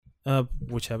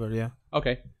Whichever, yeah.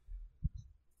 Okay.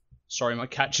 Sorry, my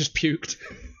cat just puked.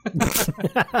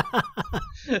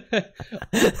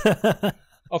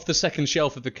 Off the second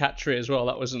shelf of the cat tree as well.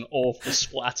 That was an awful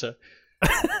splatter.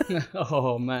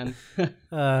 Oh, man.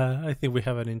 I think we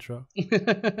have an intro.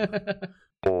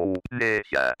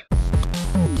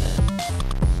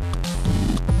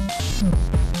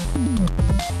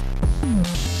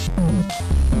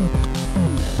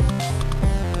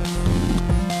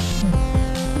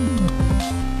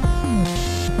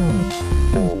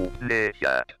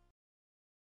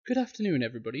 Good afternoon,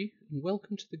 everybody, and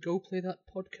welcome to the Go Play That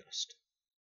podcast.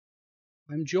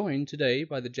 I'm joined today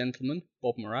by the gentleman,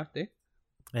 Bob Moratti.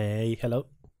 Hey, hello.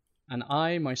 And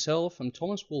I, myself, am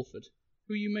Thomas Wolford,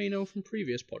 who you may know from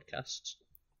previous podcasts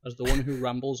as the one who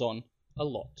rambles on a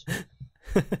lot.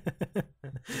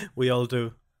 We all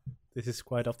do. This is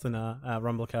quite often a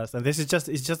Rumblecast, and it's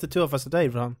just the two of us today,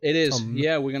 Ron. It is,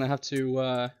 yeah, we're going to have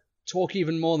to talk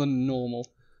even more than normal.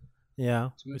 Yeah,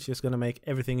 which is going to make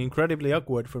everything incredibly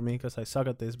awkward for me because I suck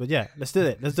at this. But yeah, let's do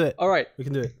it. All right. We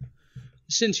can do it.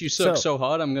 Since you suck so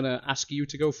hard, I'm going to ask you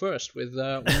to go first with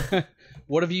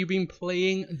what have you been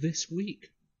playing this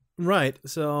week? Right.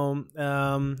 So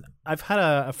I've had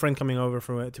a friend coming over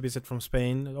to visit from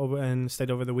Spain and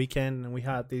stayed over the weekend, and we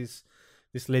had this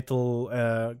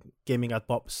little gaming at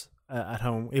Bob's at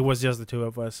home. It was just the two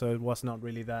of us, so it was not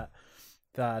really that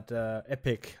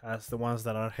epic as the ones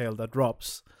that are held at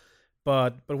Rob's.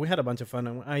 But we had a bunch of fun,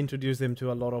 and I introduced him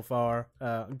to a lot of our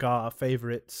GA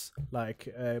favorites,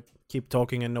 like Keep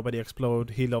Talking and Nobody Explode.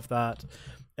 He loved that.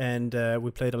 And we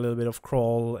played a little bit of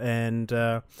Crawl, and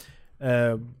I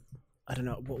don't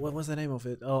know, what was the name of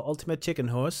it? Ultimate Chicken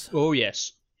Horse? Oh,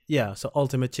 yes. Yeah, so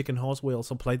Ultimate Chicken Horse, we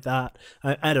also played that.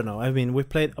 I don't know, I mean, we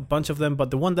played a bunch of them, but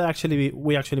the one that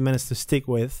we actually managed to stick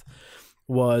with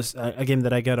was a game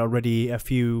that I got already a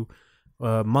few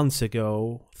months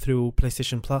ago through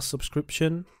PlayStation Plus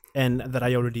subscription, and that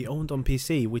I already owned on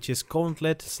PC, which is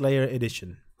Gauntlet Slayer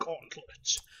Edition.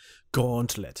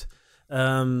 Gauntlet.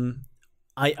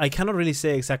 I cannot really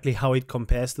say exactly how it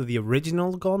compares to the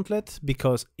original Gauntlet,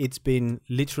 because it's been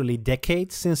literally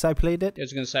decades since I played it. I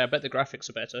was going to say, I bet the graphics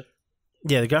are better.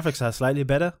 Yeah, the graphics are slightly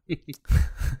better.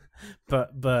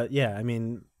 but yeah, I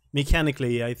mean,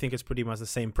 mechanically, I think it's pretty much the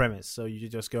same premise. So you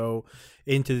just go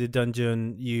into the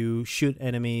dungeon, you shoot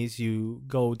enemies, you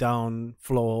go down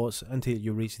floors until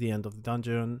you reach the end of the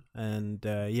dungeon, and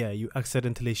you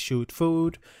accidentally shoot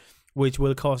food, which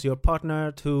will cause your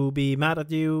partner to be mad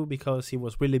at you because he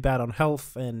was really bad on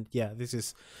health. And yeah, this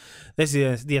is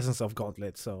the essence of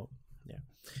Gauntlet. So yeah.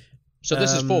 So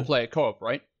this is 4-player co-op,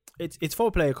 right? It's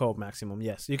 4-player co-op maximum.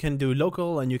 Yes, you can do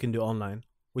local and you can do online,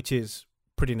 which is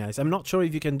pretty nice. I'm not sure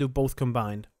if you can do both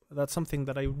combined. That's something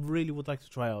that I really would like to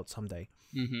try out someday.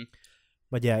 Mm-hmm.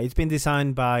 But yeah, it's been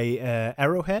designed by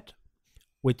Arrowhead,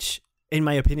 which, in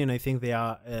my opinion, I think they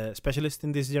are specialists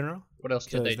in this genre. What else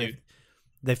did they do?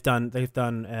 They've done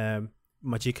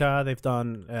Magicka, they've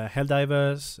done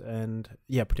Helldivers, and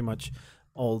yeah, pretty much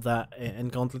all that,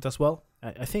 and Gauntlet as well.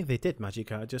 I think they did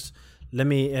Magicka. Just let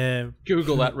me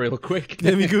Google that real quick.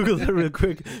 Let me Google that real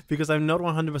quick, because I'm not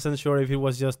 100% sure if it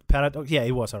was just Paradox. Yeah,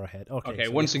 it was Arrowhead. Okay,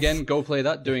 so once again, Go Play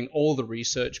That, doing all the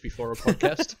research before a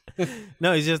podcast.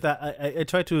 No, it's just that I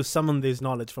try to summon this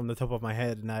knowledge from the top of my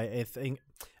head, and I think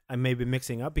I may be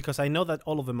mixing up, because I know that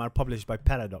all of them are published by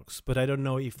Paradox, but I don't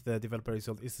know if the developer is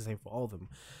the same for all of them.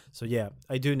 So yeah,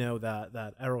 I do know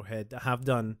that Arrowhead have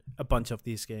done a bunch of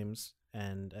these games,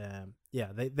 and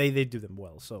they do them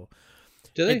well. So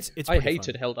do they? It's I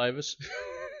hated fun. Helldivers.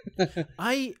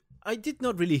 I did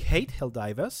not really hate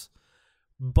Helldivers,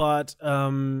 but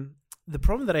the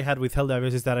problem that I had with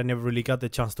Helldivers is that I never really got the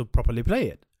chance to properly play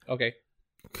it. Okay.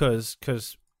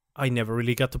 Because I never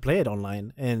really got to play it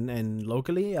online, and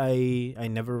locally I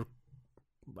never,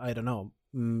 I don't know,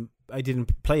 I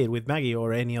didn't play it with Maggie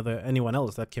or anyone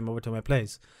else that came over to my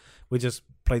place. We just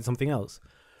played something else.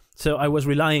 So I was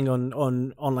relying on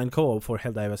online co-op for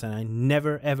Helldivers, and I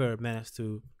never ever managed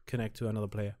to connect to another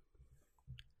player.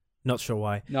 Not sure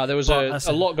why. No, there was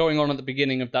a lot going on at the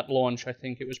beginning of that launch. I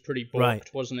think it was pretty balked,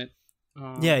 right, wasn't it?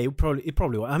 Yeah, it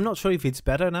probably was. I'm not sure if it's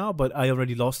better now, but I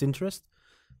already lost interest.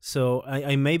 So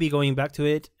I may be going back to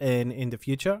it in the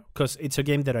future, because it's a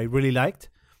game that I really liked,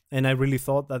 and I really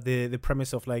thought that the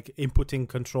premise of like inputting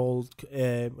controlled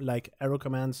like arrow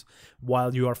commands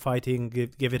while you are fighting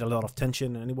give it a lot of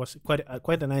tension, and it was quite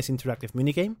a nice interactive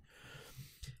minigame.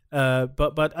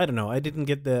 But I don't know, I didn't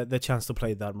get the chance to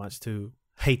play it that much to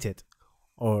hate it,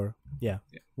 or yeah,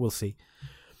 we'll see.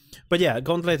 But yeah,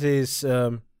 Gauntlet is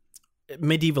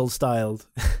medieval styled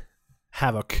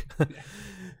Havoc.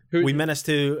 We managed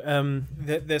to.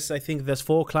 I think there's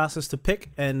 4 classes to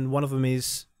pick, and one of them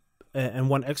is, and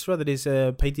one extra that is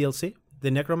paid DLC,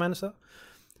 the Necromancer.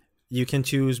 You can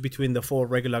choose between the 4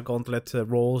 regular gauntlet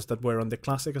roles that were on the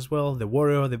classic as well: the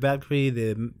warrior, the Valkyrie,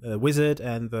 the wizard,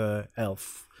 and the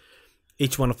elf.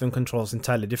 Each one of them controls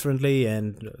entirely differently,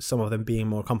 and some of them being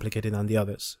more complicated than the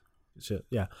others. So,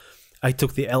 yeah, I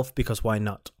took the elf because why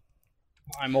not?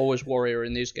 I'm always warrior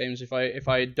in these games. If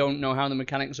I don't know how the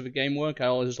mechanics of a game work, I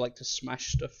always like to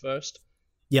smash stuff first.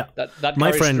 Yeah, that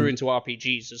carries through into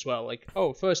RPGs as well. Like,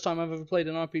 first time I've ever played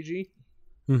an RPG,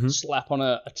 slap on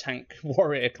a tank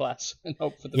warrior class and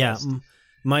hope for the best.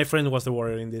 My friend was the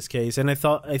warrior in this case, and I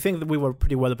think that we were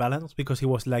pretty well balanced because he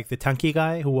was like the tanky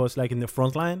guy who was like in the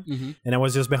front line, and I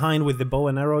was just behind with the bow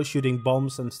and arrow shooting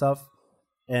bombs and stuff,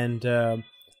 and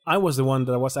I was the one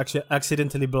that was actually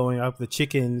accidentally blowing up the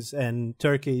chickens and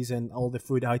turkeys and all the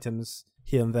food items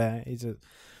here and there.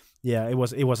 It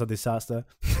was a disaster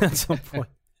at some point,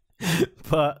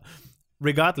 but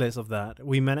regardless of that,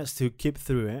 we managed to keep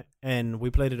through it, and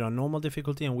we played it on normal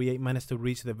difficulty, and we managed to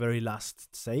reach the very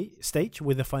last stage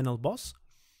with the final boss.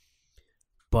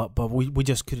 But we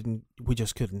just couldn't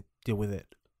deal with it.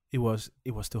 It was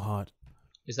too hard.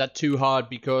 Is that too hard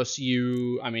because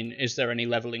is there any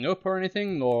leveling up or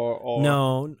anything, or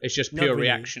no? It's just pure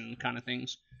reaction kind of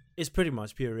things. It's pretty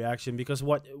much pure reaction because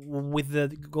with the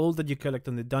gold that you collect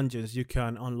on the dungeons, you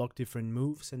can unlock different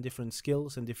moves and different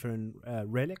skills and different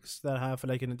relics that have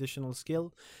like an additional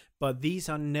skill, but these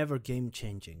are never game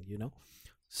changing,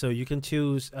 So you can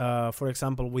choose, for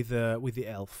example, with the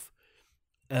elf,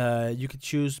 you could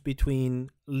choose between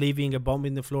leaving a bomb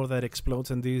in the floor that explodes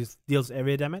and deals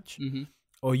area damage,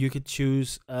 or you could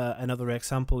choose another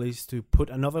example is to put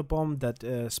another bomb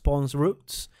that spawns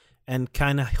roots and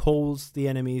kind of holds the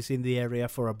enemies in the area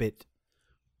for a bit.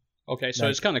 Okay, so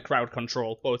it's kind of crowd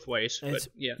control both ways. But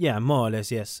yeah. Yeah, more or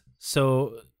less, yes.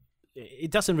 So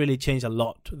it doesn't really change a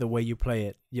lot the way you play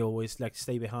it. You always like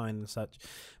stay behind and such.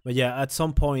 But yeah, at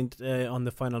some point on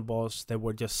the final boss, there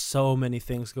were just so many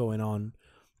things going on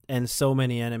and so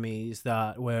many enemies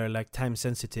that were like time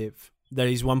sensitive. There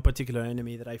is one particular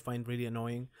enemy that I find really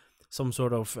annoying. Some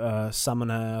sort of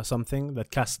summoner or something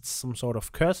that casts some sort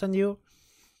of curse on you.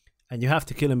 And you have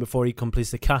to kill him before he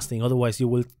completes the casting. Otherwise, you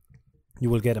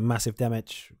will get a massive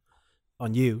damage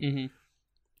on you.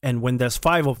 And when there's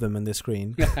 5 of them on the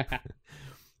screen,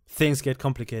 things get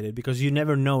complicated because you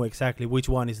never know exactly which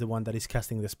one is the one that is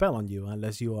casting the spell on you,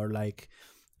 unless you are like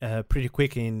pretty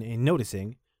quick in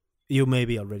noticing. You may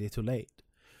be already too late.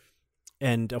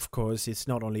 And of course, it's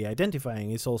not only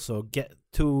identifying; it's also get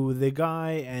to the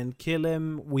guy and kill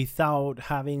him without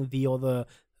having the other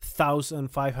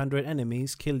 1,500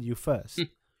 enemies kill you first.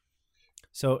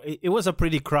 So it was a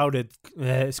pretty crowded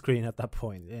screen at that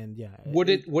point, and yeah. Would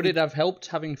it have helped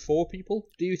having 4 people?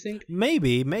 Do you think?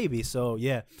 Maybe so.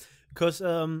 Yeah, because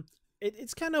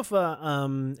it's kind of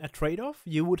a trade-off.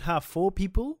 You would have 4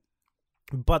 people,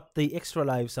 but the extra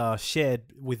lives are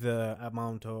shared with the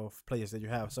amount of players that you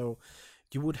have. So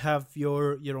you would have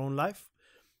your own life,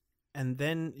 and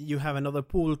then you have another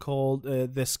pool called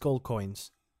the skull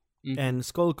coins. And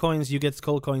skull coins, you get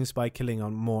skull coins by killing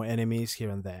on more enemies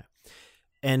here and there.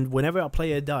 And whenever a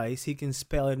player dies, he can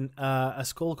spell a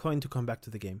skull coin to come back to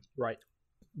the game. Right.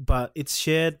 But it's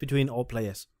shared between all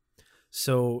players.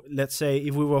 So let's say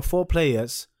if we were 4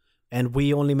 players and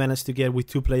we only managed to get with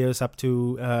 2 players up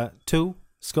to 2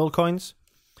 skull coins,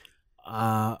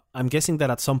 I'm guessing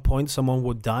that at some point someone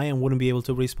would die and wouldn't be able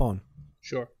to respawn.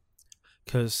 Sure.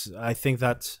 Because I think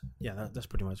that's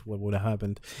pretty much what would have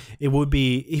happened. It would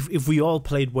be, if we all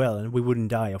played well and we wouldn't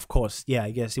die, of course, yeah,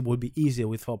 I guess it would be easier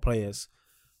with 4 players.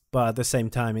 But at the same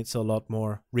time, it's a lot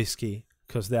more risky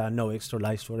because there are no extra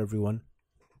lives for everyone.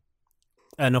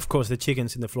 And of course, the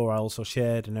chickens in the floor are also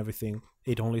shared and everything.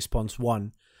 It only spawns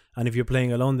 1. And if you're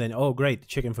playing alone, then, oh, great,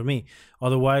 chicken for me.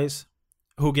 Otherwise,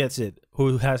 who gets it?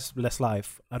 Who has less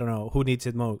life? I don't know. Who needs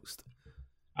it most?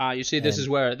 You see, this is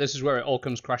where it all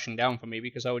comes crashing down for me,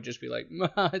 because I would just be like,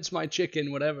 it's my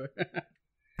chicken, whatever.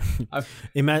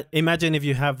 Imagine if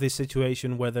you have this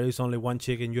situation where there is only 1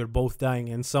 chicken, you're both dying,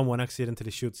 and someone accidentally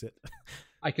shoots it.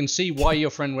 I can see why your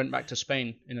friend went back to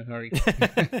Spain in a hurry.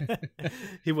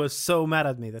 He was so mad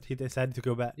at me that he decided to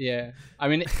go back. Yeah. I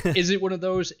mean, is it one of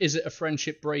those? Is it a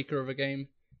friendship breaker of a game?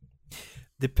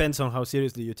 Depends on how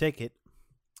seriously you take it.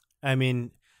 I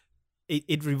mean,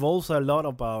 it revolves a lot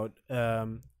about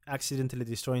accidentally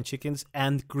destroying chickens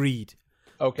and greed.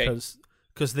 Okay.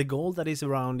 Because the gold that is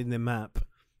around in the map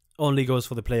only goes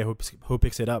for the player who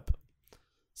picks it up.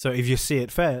 So if you see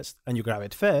it first and you grab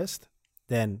it first,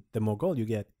 then the more gold you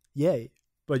get. Yay.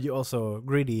 but you're also a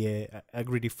greedy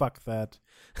fuck that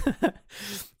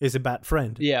is a bad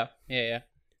friend. Yeah.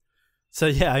 So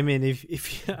yeah, I mean,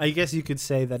 if I guess you could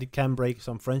say that it can break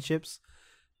some friendships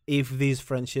if these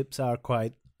friendships are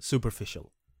quite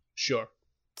superficial, Sure.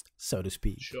 so to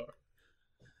speak. Sure.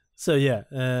 So yeah,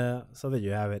 so there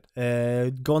you have it.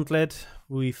 Gauntlet,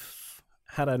 we've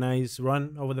had a nice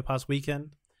run over the past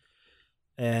weekend,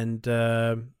 and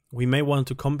we may want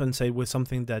to compensate with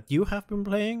something that you have been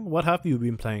playing. What have you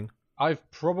been playing? I've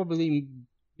probably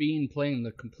been playing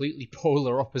the completely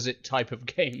polar opposite type of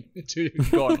game to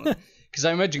Gauntlet. Because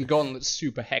I imagine Gauntlet's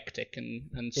super hectic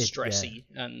and stressy,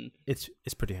 and it's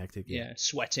pretty hectic. Yeah,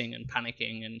 sweating and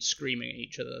panicking and screaming at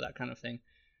each other, that kind of thing.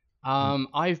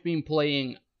 I've been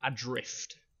playing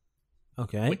Adrift.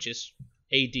 Okay. Which is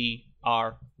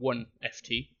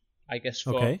ADR1FT, I guess,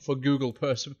 for Google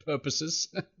purposes.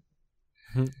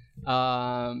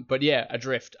 But yeah,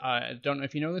 Adrift. I don't know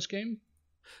if you know this game.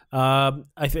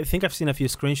 I think I've seen a few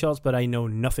screenshots, but I know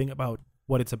nothing about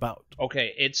what it's about.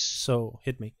 Okay, so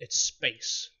hit me. It's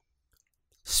space.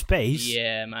 Space?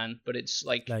 Yeah, man, but it's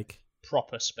like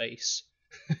proper space.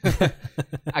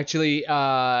 Actually,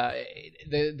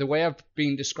 the way I've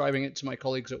been describing it to my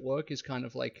colleagues at work is kind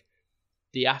of like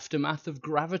the aftermath of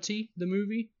Gravity, the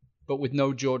movie, but with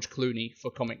no George Clooney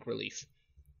for comic relief.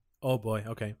 Oh boy,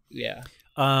 okay. Yeah.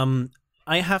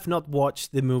 I have not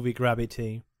watched the movie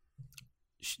Gravity.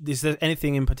 Is there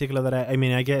anything in particular that I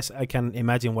mean, I guess I can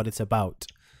imagine what it's about.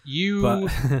 You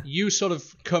sort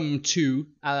of come to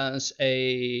as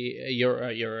you're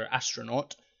an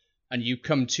astronaut, and you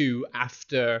come to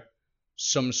after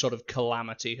some sort of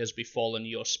calamity has befallen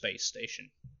your space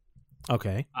station.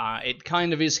 Okay. It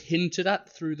kind of is hinted at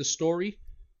through the story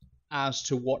as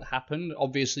to what happened.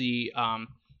 Obviously,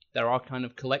 there are kind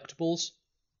of collectibles,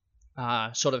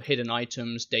 sort of hidden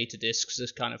items, data discs,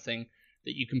 this kind of thing,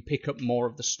 that you can pick up more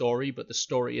of the story, but the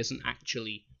story isn't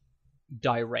actually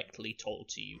directly told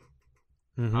to you.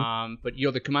 Mm-hmm. But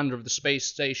you're the commander of the space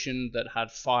station that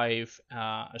had 5,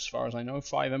 as far as I know,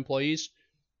 5 employees.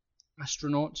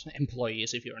 Astronauts?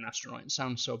 Employees, if you're an astronaut. It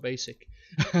sounds so basic.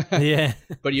 Yeah.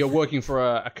 But you're working for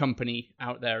a company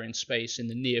out there in space in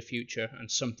the near future,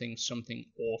 and something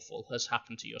awful has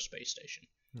happened to your space station.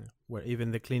 Yeah. Where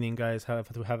even the cleaning guys have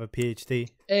to have a PhD.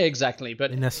 Exactly,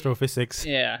 but in astrophysics.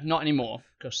 Yeah, not anymore,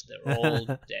 because they're all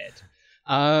dead.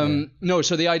 No,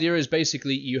 so the idea is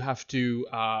basically you have to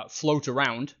float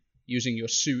around using your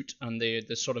suit and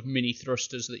the sort of mini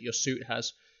thrusters that your suit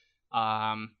has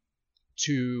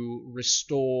to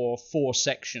restore 4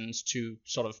 sections to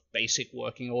sort of basic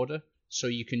working order, so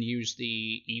you can use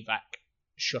the evac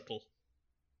shuttle,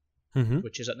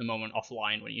 which is at the moment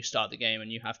offline when you start the game,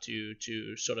 and you have to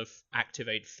sort of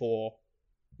activate 4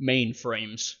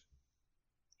 mainframes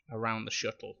around the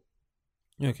shuttle.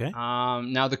 Okay.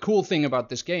 Now, the cool thing about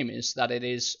this game is that it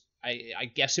is, I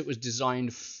guess it was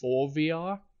designed for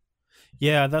VR.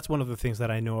 Yeah, that's one of the things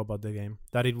that I know about the game,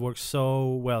 that it works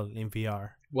so well in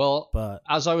VR. Well, but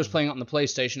as I was playing it on the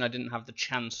PlayStation, I didn't have the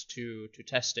chance to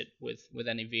test it with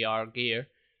any VR gear.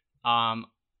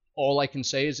 All I can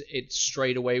say is it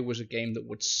straight away was a game that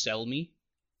would sell me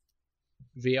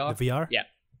VR. The VR? Yeah.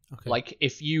 Okay. Like,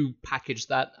 if you packaged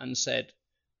that and said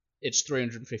it's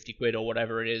 350 quid or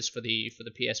whatever it is for the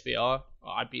PSVR,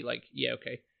 I'd be like, yeah,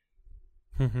 okay.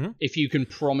 If you can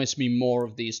promise me more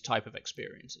of these type of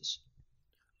experiences.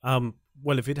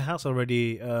 Well, if it has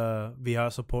already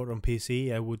VR support on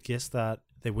PC, I would guess that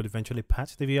they would eventually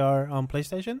patch the VR on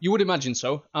PlayStation. You would imagine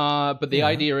so. But the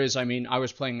idea is, I mean, I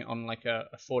was playing it on like a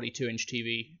 42-inch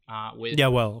TV with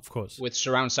of course, with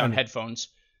surround sound headphones.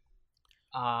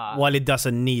 While it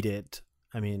doesn't need it,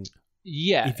 I mean,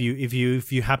 yeah.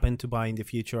 If you happen to buy in the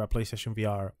future a PlayStation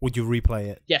VR, would you replay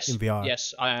it? Yes, in VR?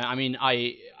 Yes. I mean,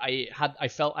 I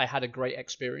felt I had a great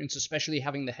experience, especially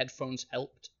having the headphones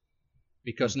helped.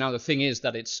 Because now the thing is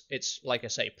that it's like I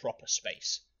say, proper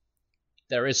space.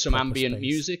 There is some ambient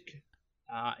music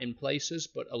in places,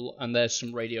 and there's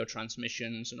some radio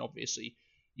transmissions, and obviously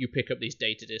you pick up these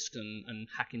data disks and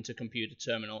hack into computer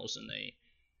terminals, and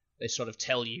they sort of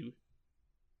tell you,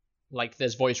 like,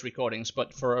 there's voice recordings,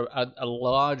 but for a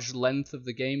large length of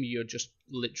the game, you're just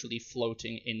literally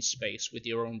floating in space with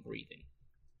your own breathing.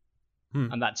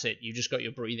 And that's it. You just got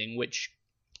your breathing, which,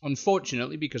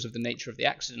 unfortunately, because of the nature of the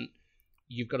accident,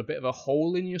 you've got a bit of a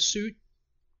hole in your suit.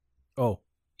 Oh.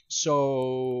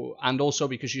 So, and also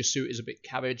because your suit is a bit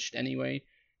cabbaged anyway,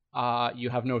 you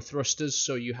have no thrusters,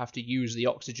 so you have to use the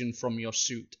oxygen from your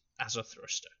suit as a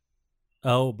thruster.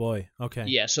 Oh boy, okay.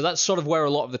 Yeah, so that's sort of where a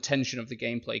lot of the tension of the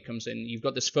gameplay comes in. You've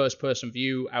got this first-person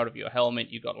view out of your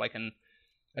helmet, you've got like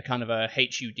a kind of a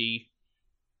HUD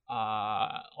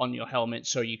on your helmet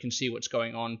so you can see what's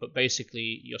going on, but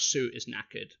basically your suit is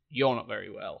knackered. You're not very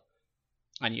well,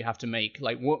 and you have to make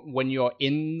like when you're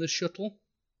in the shuttle,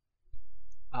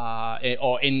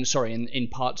 in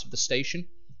parts of the station,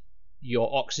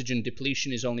 your oxygen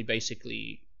depletion is only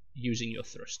basically using your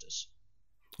thrusters.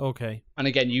 Okay. And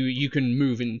again, you can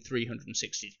move in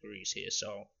 360 degrees here,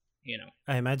 so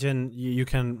I imagine you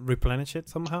can replenish it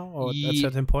somehow, or at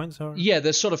certain points, or yeah,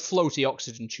 there's sort of floaty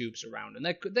oxygen tubes around, and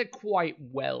they're quite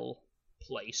well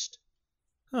placed.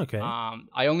 Okay.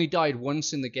 I only died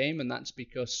once in the game, and that's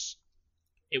because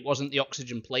it wasn't the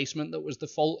oxygen placement that was the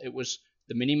fault. It was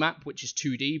the minimap, which is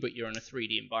 2D, but you're in a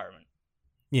 3D environment.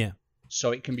 Yeah.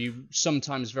 So it can be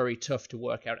sometimes very tough to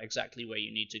work out exactly where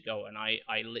you need to go, and I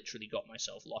literally got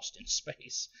myself lost in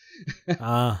space.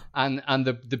 And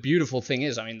the beautiful thing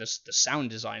is, I mean, the sound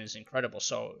design is incredible.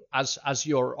 So as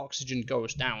your oxygen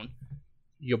goes down,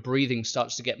 your breathing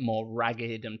starts to get more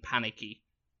ragged and panicky.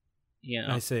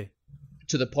 I see.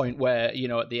 To the point where,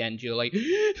 at the end you're like,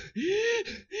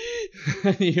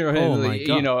 you're my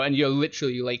God. and you're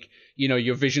literally like,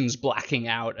 your vision's blacking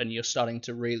out and you're starting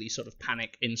to really sort of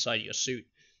panic inside your suit.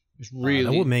 It's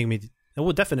really that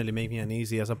would definitely make me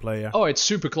uneasy as a player. Oh, it's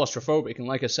super claustrophobic, and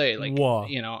like I say, like Whoa.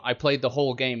 I played the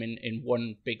whole game in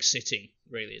one big sitting.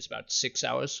 Really, it's about 6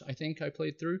 hours I think I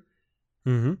played through.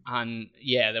 Mm-hmm. And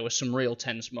yeah, there were some real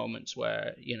tense moments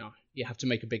where you have to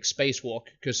make a big spacewalk,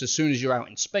 because as soon as you're out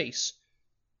in space,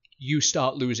 you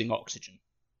start losing oxygen.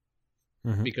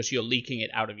 Mm-hmm. Because you're leaking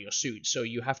it out of your suit. So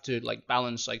you have to like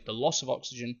balance like the loss of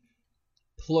oxygen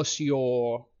plus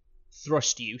your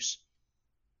thrust use.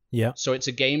 Yeah. So it's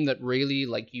a game that really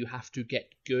like you have to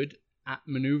get good at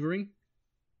maneuvering.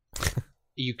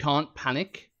 You can't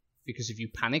panic, because if you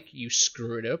panic, you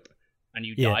screw it up and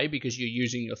you die because you're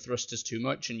using your thrusters too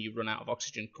much and you run out of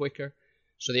oxygen quicker.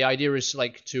 So the idea is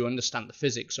like to understand the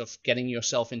physics of getting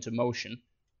yourself into motion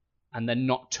and then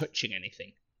not touching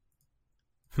anything.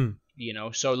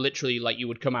 So literally like you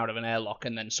would come out of an airlock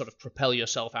and then sort of propel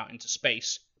yourself out into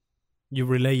space. You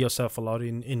relay yourself a lot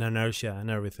in inertia and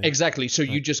everything. Exactly. So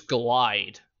you just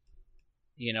glide,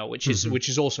 which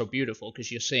is also beautiful,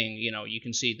 because you're seeing, you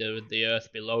can see the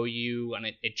earth below you, and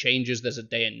it changes. There's a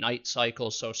day and night cycle.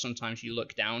 So sometimes you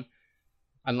look down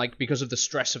and like, because of the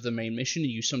stress of the main mission,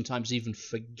 you sometimes even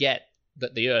forget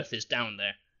that the earth is down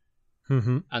there.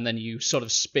 Mm-hmm. And then you sort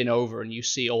of spin over and you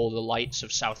see all the lights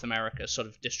of South America sort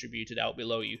of distributed out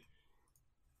below you.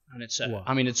 And it's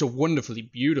a wonderfully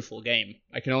beautiful game.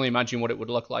 I can only imagine what it would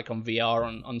look like on VR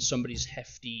on somebody's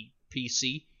hefty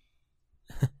PC,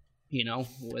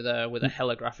 with a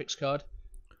hella graphics card.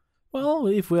 Well,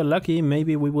 if we're lucky,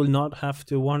 maybe we will not have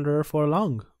to wander for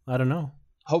long. I don't know.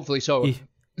 Hopefully so.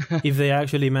 If they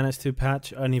actually manage to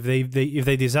patch, and if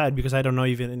they decide, because I don't know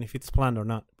even if it's planned or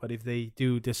not, but if they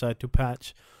do decide to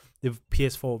patch the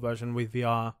PS4 version with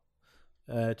VR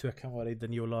to accommodate the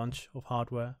new launch of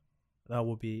hardware, that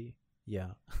would be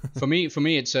for me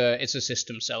it's a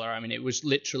system seller. I mean, it was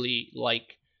literally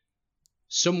like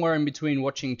somewhere in between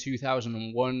watching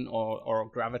 2001 or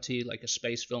Gravity, like a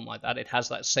space film like that. It has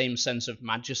that same sense of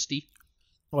majesty.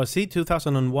 Well, see,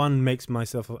 2001 makes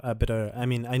myself a better... I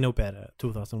mean, I know better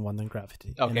 2001 than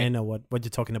Gravity. Okay. And I know what you're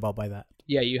talking about by that.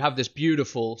 Yeah, you have this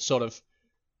beautiful sort of,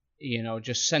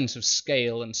 just sense of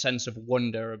scale and sense of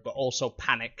wonder, but also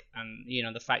panic and,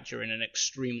 the fact you're in an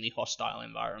extremely hostile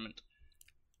environment.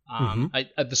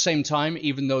 At the same time,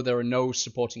 even though there are no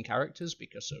supporting characters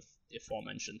because of the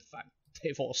aforementioned fact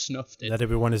they've all snuffed it. That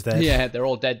everyone is dead. Yeah, they're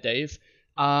all dead, Dave.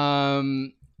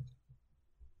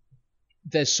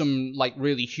 There's some like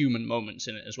really human moments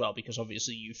in it as well, because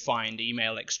obviously you find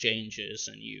email exchanges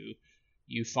and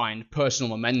you find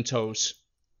personal mementos,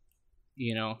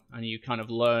 and you kind of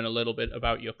learn a little bit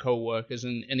about your co-workers,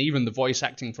 and even the voice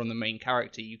acting from the main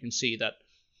character, you can see that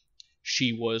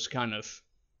she was kind of,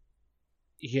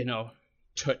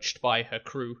 touched by her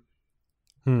crew,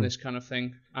 this kind of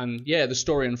thing. And yeah, the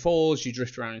story unfolds, you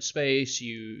drift around in space,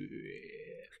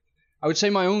 I would say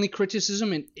my only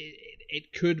criticism,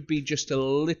 it could be just a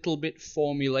little bit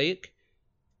formulaic.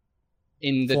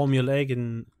 In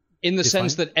the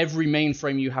sense that every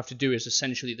mainframe you have to do is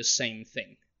essentially the same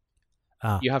thing.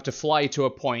 You have to fly to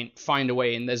a point, find a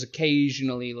way, and there's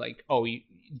occasionally like,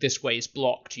 this way is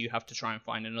blocked, you have to try and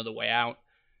find another way out.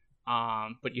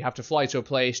 But you have to fly to a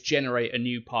place, generate a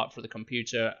new part for the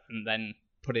computer, and then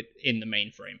put it in the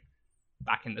mainframe,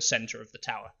 back in the center of the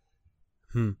tower.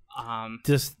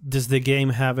 Does the game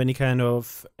have any kind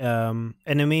of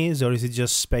enemies, or is it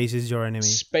just space is your enemy?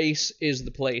 Space is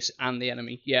the place and the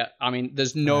enemy. Yeah, I mean,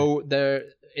 there's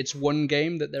it's one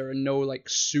game that there are no like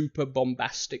super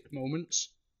bombastic moments.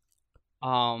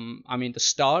 I mean, the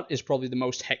start is probably the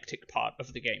most hectic part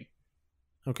of the game.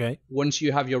 Okay. Once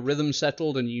you have your rhythm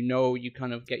settled and you know you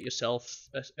kind of get yourself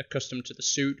accustomed to the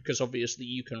suit, because obviously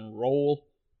you can roll,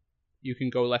 you can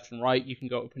go left and right, you can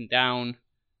go up and down.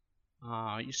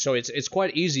 So it's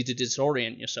quite easy to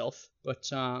disorient yourself,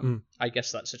 but I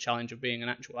guess that's a challenge of being an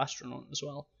actual astronaut as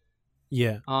well.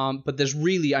 Yeah. But there's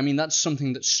really, I mean, that's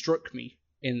something that struck me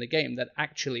in the game, that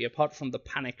actually, apart from the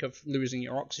panic of losing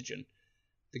your oxygen,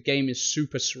 the game is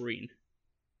super serene.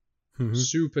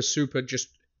 Super, just,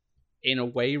 in a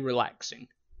way, relaxing.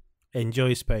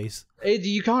 Enjoy space.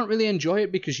 You can't really enjoy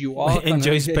it because you are...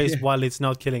 enjoy space while it's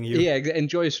not killing you. Yeah,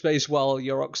 enjoy space while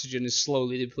your oxygen is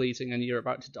slowly depleting and you're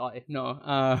about to die.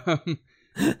 No.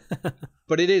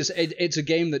 But it's a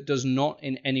game that does not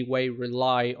in any way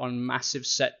rely on massive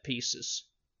set pieces.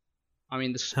 I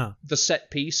mean, the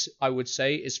set piece, I would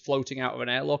say, is floating out of an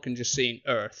airlock and just seeing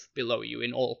Earth below you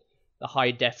in all the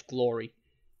high-def glory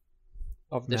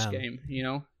of this game, you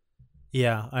know?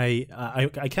 Yeah,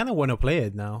 I kind of want to play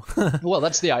it now. Well,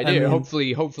 that's the idea. I mean,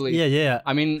 hopefully. Yeah.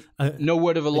 I mean, no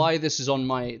word of a lie. This is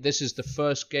the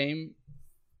first game,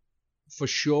 for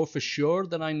sure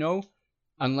that I know,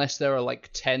 unless there are like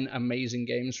 10 amazing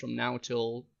games from now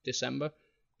till December.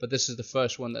 But this is the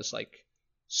first one that's like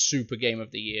super game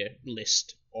of the year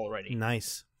list already.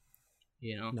 Nice.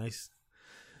 You know. Nice.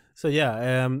 So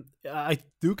yeah, I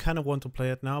do kind of want to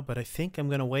play it now, but I think I'm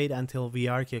gonna wait until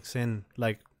VR kicks in,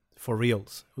 like, for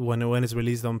reals, when it's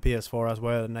released on PS4 as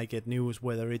well, and I get news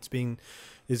whether it's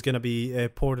gonna be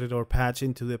ported or patched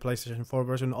into the PlayStation 4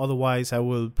 version. Otherwise, I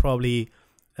will probably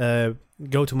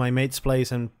go to my mate's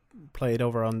place and play it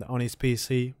over on his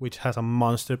PC, which has a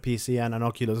monster PC and an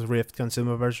Oculus Rift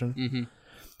consumer version. Mm-hmm.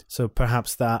 So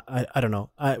perhaps that, I don't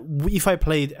know. If I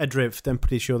played Adrift, I'm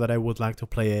pretty sure that I would like to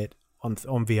play it on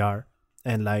VR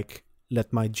and like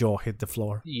let my jaw hit the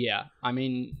floor. Yeah, I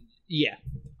mean, yeah.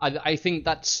 I think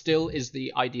that still is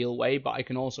the ideal way, but I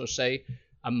can also say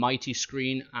a mighty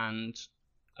screen and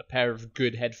a pair of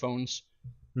good headphones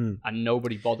and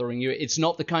nobody bothering you. It's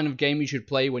not the kind of game you should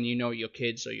play when you know your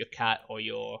kids or your cat or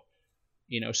your,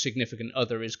 significant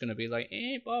other is going to be like,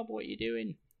 "Hey, Bob, what are you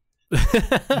doing?"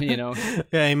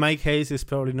 Yeah, in my case, it's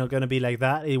probably not going to be like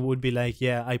that. It would be like,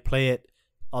 yeah, I play it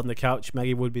on the couch.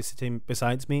 Maggie would be sitting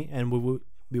beside me, and we would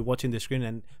be watching the screen.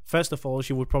 And first of all,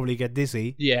 she would probably get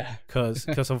dizzy. Yeah,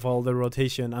 because of all the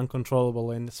rotation,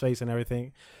 uncontrollable in space and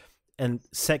everything. And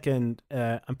second,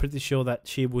 I'm pretty sure that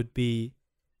she would be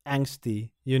angsty.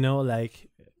 Like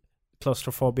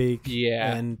claustrophobic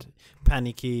and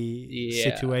panicky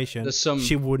situation.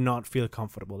 She would not feel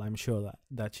comfortable. I'm sure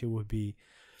that she would be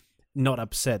not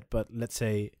upset, but let's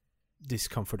say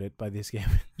discomforted by this game.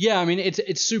 Yeah, I mean,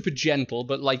 it's super gentle,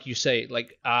 but like you say,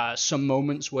 like some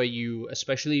moments where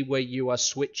especially where you are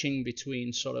switching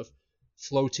between sort of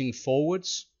floating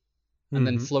forwards and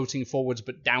then floating forwards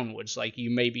but downwards, like you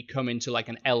maybe come into like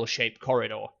an L-shaped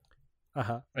corridor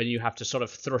and you have to sort of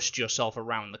thrust yourself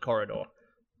around the corridor.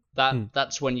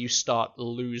 That's when you start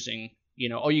losing,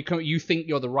 or you think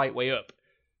you're the right way up,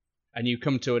 and you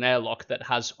come to an airlock that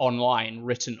has online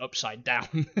written upside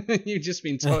down. You've just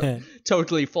been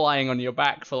totally flying on your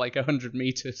back for like 100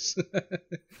 meters.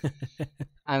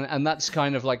 and that's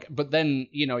kind of like, but then,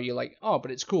 you're like, oh,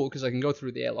 but it's cool because I can go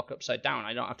through the airlock upside down.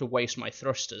 I don't have to waste my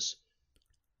thrusters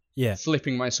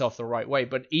flipping myself the right way.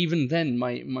 But even then,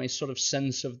 my sort of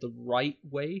sense of the right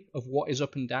way of what is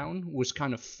up and down was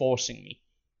kind of forcing me.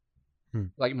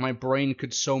 Like my brain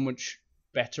could so much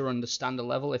better understand a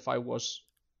level if I was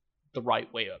the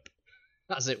right way up,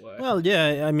 as it were. Well,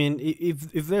 yeah, I mean,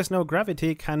 if there's no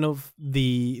gravity, kind of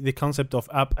the concept of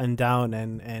up and down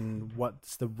and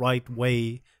what's the right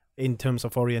way in terms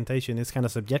of orientation is kind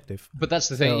of subjective. But that's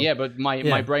the thing, but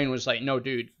my brain was like, no,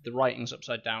 dude, the writing's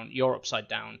upside down, you're upside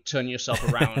down, turn yourself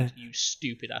around, you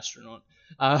stupid astronaut.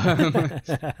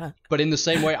 But in the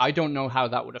same way, I don't know how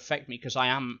that would affect me, because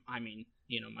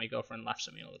my girlfriend laughs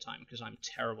at me all the time because I'm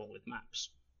terrible with maps.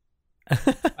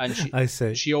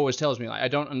 And she always tells me, like, I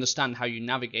don't understand how you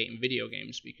navigate in video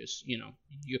games because,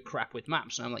 you're crap with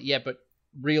maps. And I'm like, yeah, but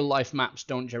real life maps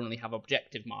don't generally have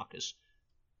objective markers,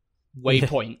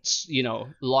 waypoints,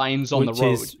 lines on the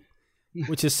road.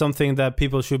 Which is something that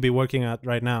people should be working at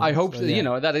right now. I hope,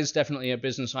 that is definitely a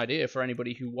business idea for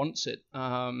anybody who wants it.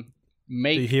 Do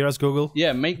you hear us, Google?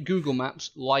 Yeah, make Google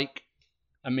Maps like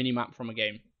a mini map from a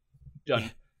game.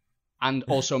 Done. And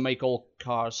also make all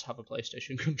cars have a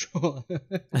PlayStation controller.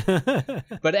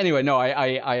 But anyway, no,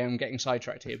 I am getting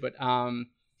sidetracked here. But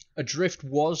Adrift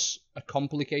was a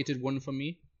complicated one for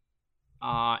me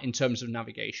in terms of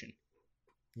navigation.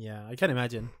 Yeah, I can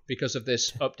imagine. Because of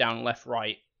this up, down, left,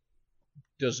 right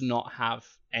does not have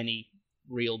any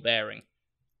real bearing.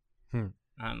 Hmm.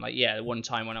 And like, yeah, one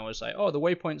time when I was like, oh, the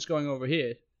waypoint's going over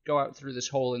here, go out through this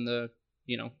hole in the,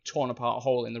 torn apart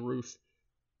hole in the roof,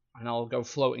 and I'll go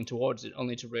floating towards it,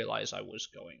 only to realize I was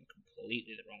going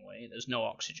completely the wrong way. There's no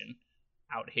oxygen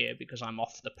out here because I'm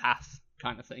off the path,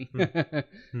 kind of thing.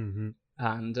 Mm-hmm.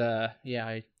 And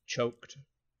I choked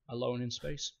alone in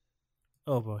space.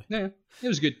 Oh boy. Yeah, it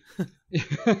was good.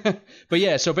 But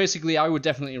yeah, so basically I would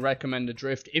definitely recommend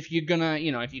Adrift. If you're gonna,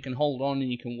 if you can hold on and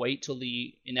you can wait till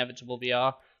the inevitable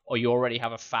VR, or you already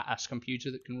have a fat ass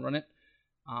computer that can run it,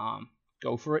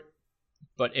 go for it.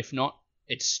 But if not,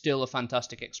 it's still a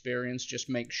fantastic experience. Just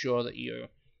make sure that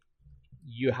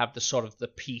you have the sort of the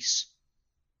peace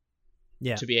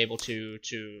to be able to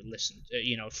listen,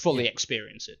 fully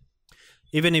experience it.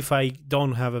 Even if I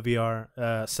don't have a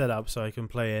VR setup so I can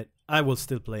play it, I will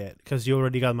still play it because you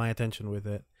already got my attention with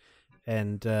it.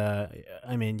 And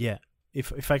I mean, yeah,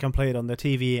 if I can play it on the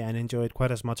TV and enjoy it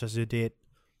quite as much as you did,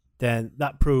 then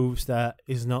that proves that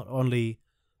it's not only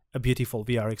a beautiful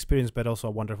VR experience but also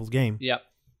a wonderful game. Yeah.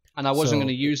 And I wasn't going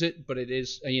to use it, but it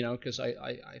is, because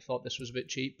I thought this was a bit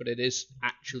cheap, but it is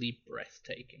actually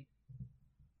breathtaking.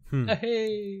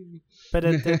 Hey!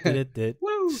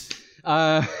 Woo!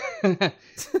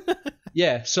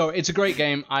 Yeah, so it's a great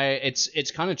game.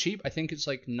 It's kind of cheap. I think it's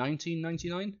like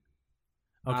 $19.99.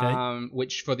 Okay.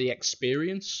 Which for the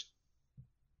experience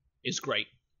is great.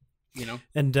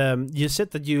 And you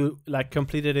said that you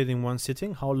completed it in one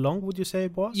sitting. How long would you say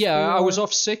it was? Yeah, I was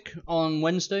off sick on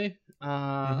Wednesday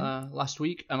last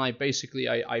week, and I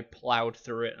plowed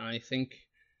through it, and I think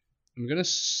I'm gonna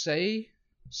say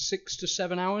 6 to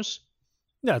 7 hours.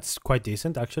 That's quite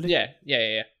decent, actually.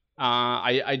 Yeah.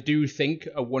 I do think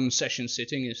a one session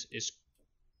sitting is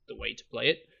the way to play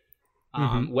it.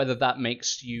 Whether that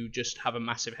makes you just have a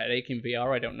massive headache in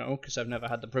VR, I don't know, because I've never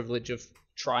had the privilege of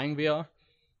trying VR.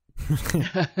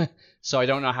 So I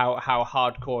don't know how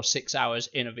hardcore 6 hours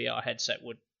in a VR headset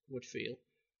would feel.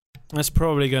 That's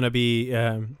probably going to be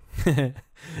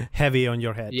heavy on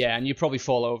your head. Yeah, and you probably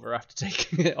fall over after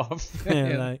taking it off.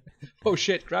 Yeah, oh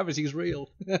shit, gravity's real.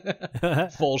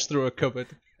 Falls through a cupboard.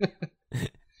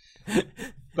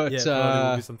 But probably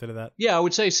will be something like that. Yeah, I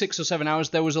would say 6 or 7 hours.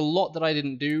 There was a lot that I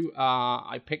didn't do.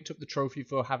 I picked up the trophy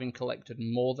for having collected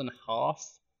more than half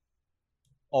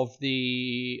of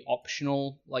the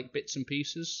optional bits and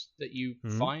pieces that you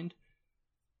find.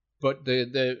 But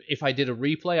the if I did a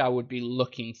replay, I would be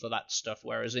looking for that stuff.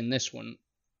 Whereas in this one,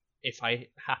 if I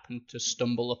happened to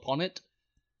stumble upon it,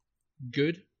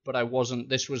 good. But I wasn't.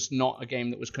 This was not a game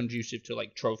that was conducive to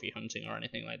trophy hunting or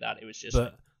anything like that. It was just.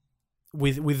 But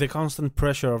with the constant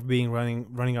pressure of being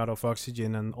running out of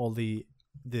oxygen and all the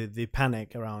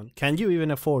panic around, can you even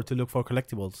afford to look for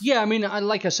collectibles? Yeah, I mean,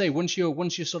 like I say, once you're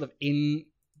sort of in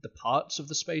the parts of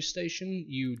the space station,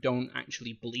 you don't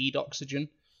actually bleed oxygen.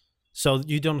 So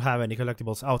you don't have any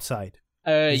collectibles outside?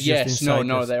 Yes,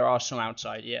 no, there are some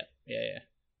outside, yeah.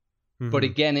 But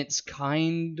again, it's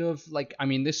kind of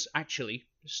this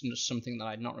is something that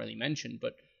I'd not really mentioned,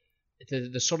 but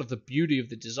the sort of the beauty of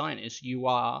the design is you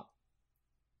are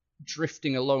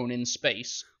drifting alone in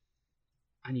space,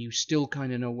 and you still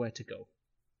kind of know where to go.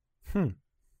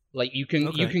 You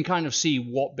can kind of see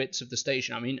what bits of the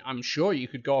station. I mean, I'm sure you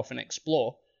could go off and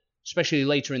explore, especially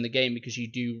later in the game, because you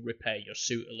do repair your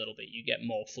suit a little bit. You get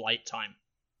more flight time.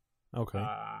 Okay.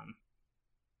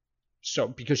 So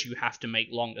because you have to make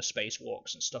longer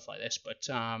spacewalks and stuff like this, but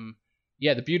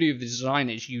the beauty of the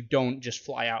design is you don't just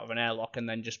fly out of an airlock and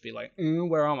then just be like,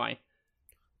 where am I?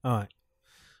 All right.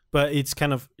 But it's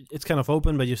kind of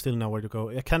open, but you still know where to go.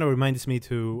 It kind of reminds me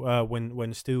to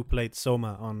when Stu played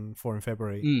Soma on 4 in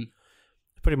February.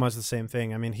 Pretty much the same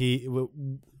thing. I mean,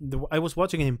 I was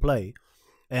watching him play,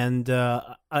 and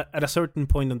at a certain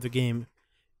point of the game,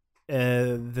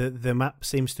 the map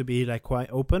seems to be quite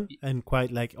open and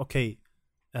quite okay.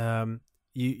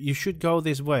 You should go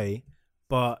this way,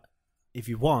 but if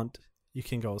you want, you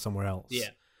can go somewhere else. Yeah.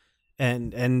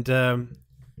 And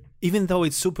even though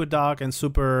it's super dark and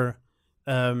super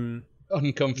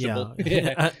uncomfortable.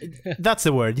 Yeah. That's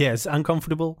the word. Yes,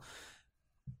 uncomfortable.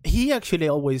 He actually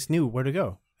always knew where to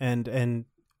go, and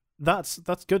that's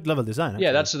good level design. Actually.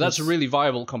 Yeah, that's a really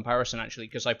viable comparison actually,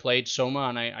 because I played Soma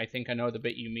and I think I know the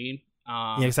bit you mean.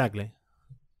 Yeah, exactly.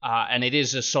 And it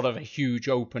is a sort of a huge,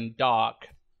 open, dark,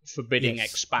 forbidding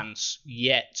expanse.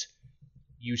 Yet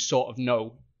you sort of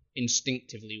know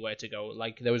instinctively where to go.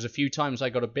 There was a few times I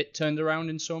got a bit turned around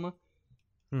in Soma.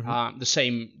 The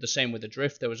same with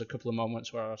Adrift. There was a couple of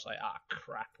moments where I was like,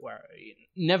 crap,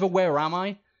 never where am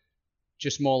I?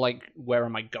 Just more where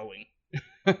am I going?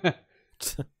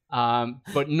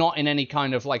 But not in any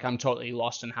kind of like I'm totally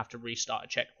lost and have to restart a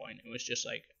checkpoint. It was just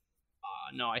like,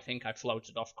 no, I think I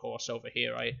floated off course over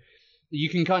here. You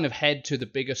can kind of head to the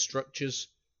bigger structures.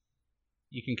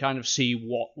 You can kind of see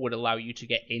what would allow you to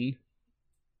get in.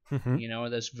 Mm-hmm.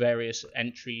 There's various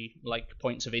entry like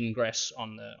points of ingress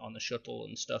on the shuttle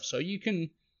and stuff. So you can,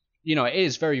 it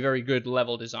is very, very good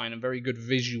level design and very good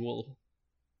visual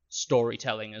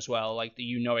storytelling as well. Like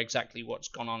exactly what's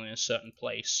gone on in a certain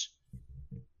place.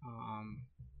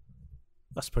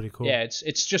 That's pretty cool. Yeah,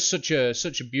 it's just such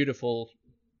a beautiful,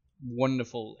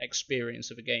 wonderful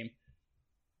experience of a game.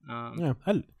 Yeah,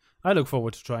 I look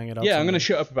forward to trying it out. Yeah, I'm going to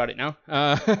shut up about it now.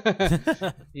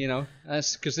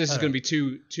 That's because this is going to be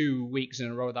two weeks in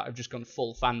a row that I've just gone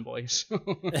full fanboy. So.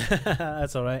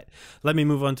 That's all right. Let me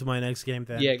move on to my next game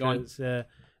then. Yeah, go on.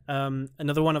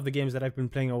 Another one of the games that I've been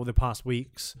playing over the past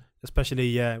weeks,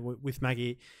 especially with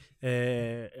Maggie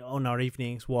on our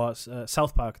evenings, was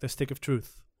South Park: The Stick of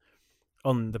Truth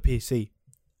on the PC.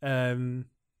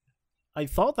 I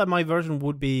thought that my version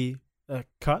would be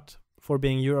cut for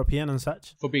being European and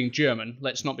such. For being German,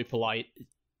 let's not be polite.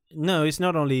 No, it's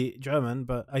not only German,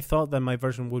 but I thought that my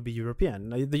version would be European.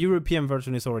 The European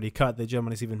version is already cut. The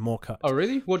German is even more cut. Oh,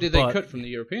 really? What did they cut from the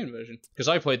European version? Because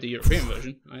I played the European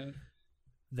version.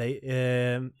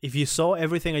 They, if you saw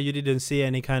everything and you didn't see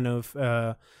any kind of,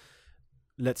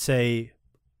 let's say,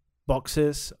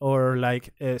 boxes or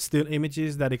like still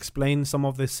images that explain some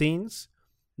of the scenes,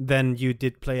 then you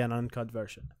did play an uncut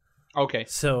version. Okay.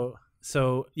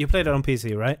 So you played it on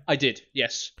PC, right? I did,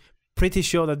 yes. Pretty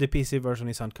sure that the PC version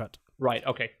is uncut. Right,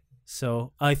 okay.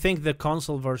 So I think the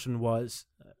console version was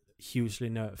hugely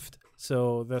nerfed.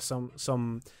 So there's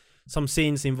some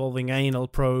scenes involving anal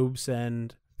probes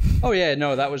and... Oh yeah,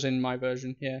 no, that was in my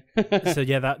version, yeah. So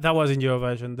yeah, that was in your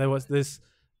version. There was this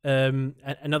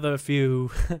another few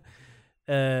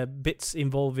bits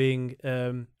involving...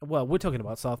 well, we're talking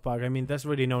about South Park. I mean, there's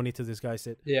really no need to disguise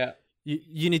it. Yeah.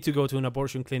 You need to go to an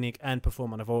abortion clinic and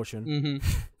perform an abortion. Mm-hmm.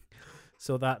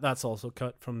 So that's also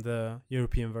cut from the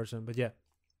European version. But yeah.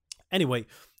 Anyway,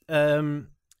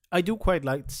 I do quite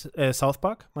like South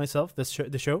Park myself, the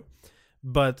show.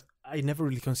 But I never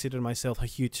really considered myself a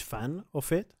huge fan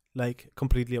of it. Like,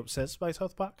 completely obsessed by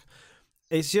South Park.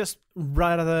 It's just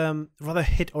rather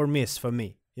hit or miss for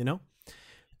me,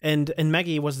 And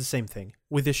Maggie was the same thing.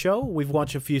 With the show, we've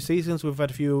watched a few seasons, we've had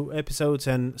a few episodes,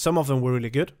 and some of them were really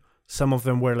good. Some of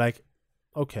them were like,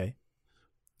 okay,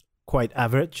 quite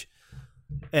average.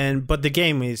 But the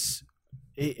game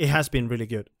it has been really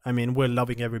good. I mean, we're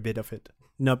loving every bit of it.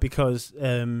 Not because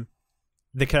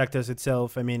the characters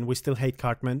itself, I mean, we still hate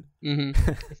Cartman. Mm-hmm.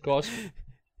 Of course.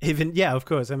 Of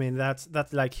course. I mean, that's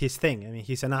like his thing. I mean,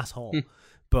 he's an asshole,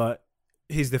 but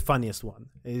he's the funniest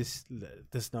one.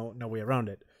 There's no way around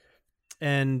it.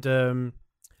 And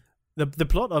the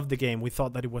plot of the game, we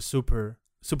thought that it was super,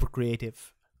 super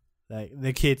creative. Like,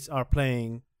 the kids are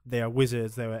playing, they are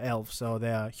wizards, they are elves, so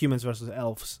they are humans versus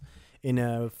elves in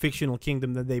a fictional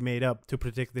kingdom that they made up to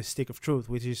protect the stick of truth,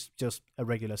 which is just a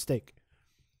regular stick.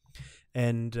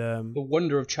 And the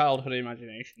wonder of childhood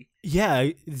imagination. Yeah,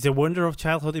 the wonder of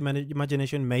childhood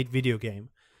imagination made video game.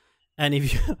 And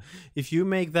if you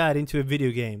make that into a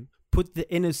video game, put the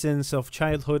innocence of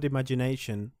childhood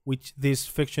imagination, which this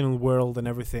fictional world and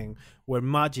everything, where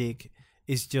magic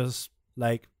is just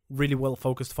like really well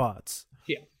focused farts.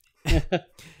 Yeah.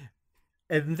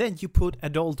 And then you put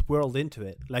adult world into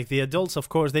it. Like, the adults, of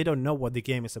course, they don't know what the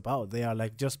game is about. They are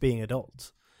like just being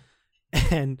adults.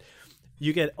 And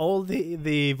you get all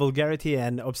the vulgarity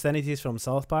and obscenities from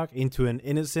South Park into an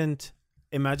innocent,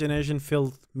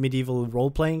 imagination-filled medieval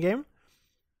role-playing game.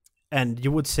 And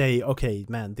you would say, okay,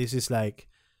 man, this is like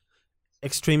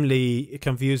extremely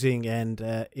confusing and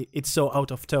it's so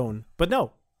out of tone. But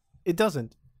no, it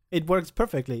doesn't. It works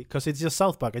perfectly because it's just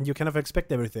South Park and you kind of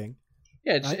expect everything.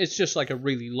 Yeah, it's just like a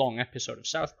really long episode of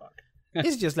South Park.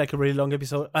 It's just like a really long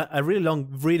episode, a really long,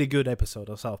 really good episode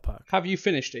of South Park. Have you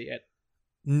finished it yet?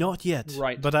 Not yet,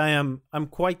 right? But I'm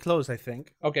quite close, I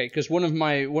think. Okay, because one of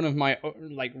my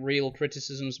like real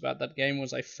criticisms about that game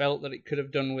was I felt that it could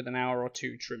have done with an hour or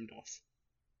two trimmed off.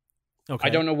 Okay. I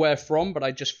don't know where from, but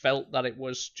I just felt that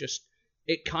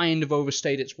it kind of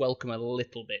overstayed its welcome a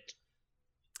little bit.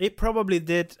 It probably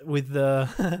did with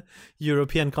the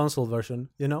European console version,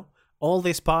 all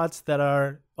these parts that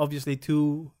are obviously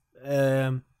too,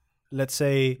 let's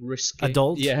say, risky.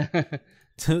 Adult, yeah,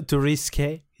 too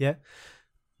risque, yeah.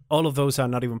 All of those are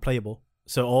not even playable.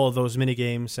 So all those mini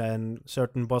games and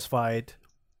certain boss fight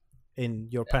in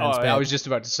your parents' bed. I was just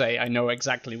about to say, I know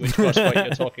exactly which boss fight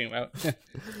you're talking about.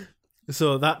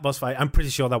 So that boss fight, I'm pretty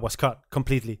sure that was cut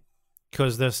completely,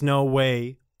 because there's no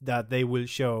way that they will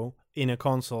show in a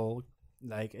console.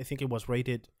 Like, I think it was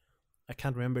rated, I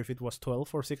can't remember if it was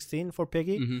 12 or 16 for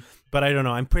Peggy, but I don't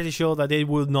know. I'm pretty sure that they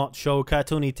will not show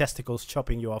cartoony testicles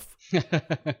chopping you off.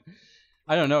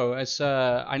 I don't know. It's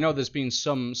I know there's been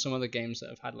some other games that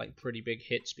have had like pretty big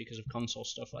hits because of console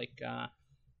stuff. Like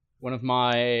one of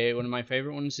my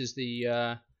favorite ones is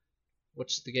the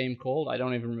what's the game called? I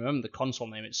don't even remember the console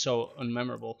name. It's so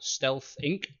unmemorable. Stealth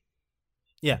Inc.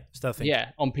 Yeah, Stealth Inc.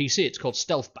 Yeah, on PC it's called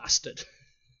Stealth Bastard.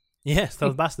 Yeah,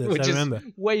 Stealth Bastard. Which I remember.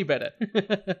 Is way better.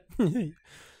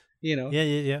 You know.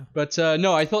 Yeah. But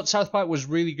no, I thought South Park was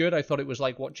really good. I thought it was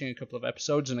like watching a couple of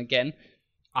episodes. And again,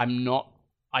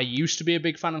 I used to be a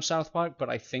big fan of South Park, but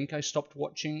I think I stopped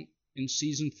watching in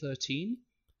season 13.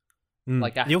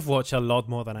 Like you've watched a lot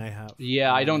more than I have.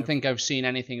 Yeah, I don't think I've seen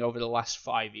anything over the last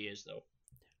 5 years, though.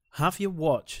 Have you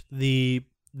watched the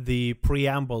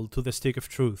preamble to the Stick of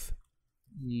Truth?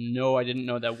 No, I didn't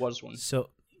know there was one. So,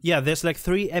 yeah, there's like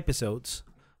 3 episodes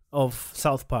of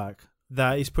South Park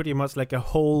that is pretty much like a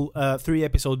whole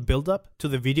 3-episode build-up to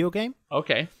the video game.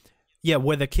 Okay. Yeah,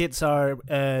 where the kids are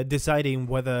deciding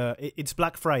whether... It's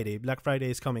Black Friday. Black Friday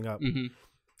is coming up. Mm-hmm.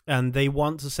 And they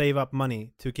want to save up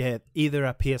money to get either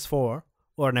a PS4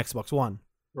 or an Xbox One.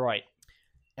 Right.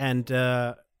 And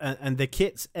the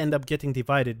kids end up getting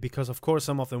divided because, of course,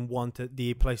 some of them want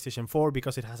the PlayStation 4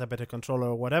 because it has a better controller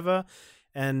or whatever.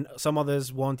 And some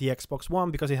others want the Xbox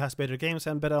One because it has better games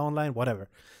and better online, whatever.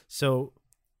 So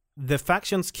the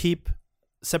factions keep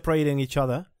separating each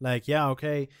other. Like, yeah,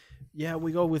 okay, yeah,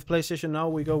 we go with PlayStation now,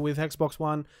 we go with Xbox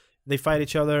One. They fight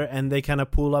each other and they kind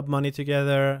of pool up money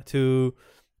together to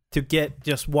get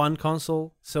just one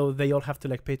console. So they all have to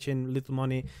like pitch in little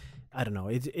money. I don't know.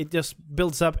 It just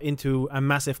builds up into a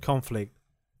massive conflict.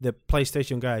 The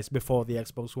PlayStation guys before the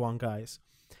Xbox One guys.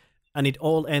 And it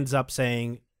all ends up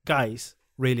saying, guys,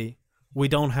 really, we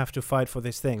don't have to fight for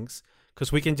these things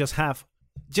because we can just have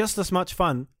just as much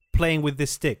fun playing with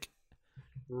this stick.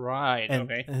 Right,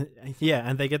 okay.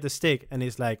 And they get the stick and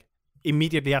it's like,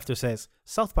 immediately after says,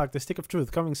 South Park, the Stick of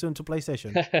Truth, coming soon to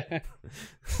PlayStation.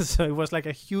 So it was like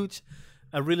a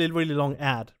really, really long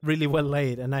ad, really well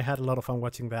laid, and I had a lot of fun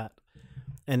watching that.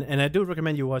 And I do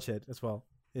recommend you watch it as well.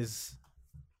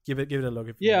 Give it a look.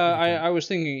 I was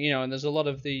thinking, and there's a lot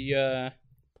of these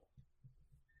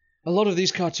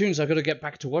cartoons I got to get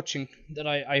back to watching that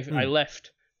I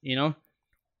left,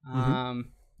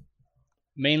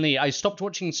 Mainly, I stopped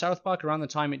watching South Park around the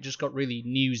time it just got really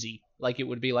newsy. Like it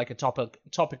would be like a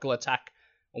topical attack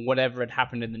on whatever had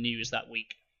happened in the news that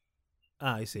week.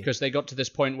 Ah, I see. Because they got to this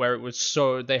point where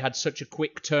they had such a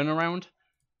quick turnaround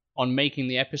on making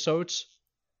the episodes.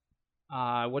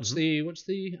 What's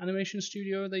the animation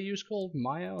studio they use called?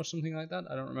 Maya or something like that?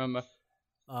 I don't remember.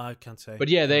 I can't say. But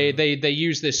yeah, they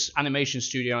use this animation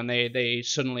studio and they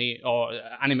suddenly, or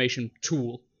animation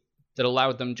tool that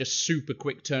allowed them just super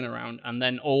quick turnaround, and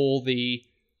then all the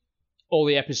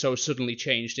episodes suddenly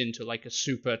changed into like a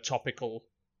super topical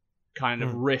kind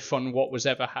of riff on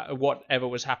whatever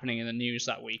was happening in the news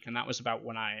that week, and that was about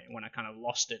when I kind of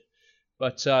lost it.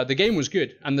 But the game was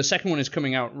good, and the second one is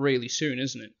coming out really soon,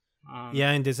 isn't it?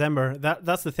 Yeah, in December.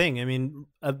 That's the thing. I mean,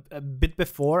 a bit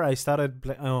before I started,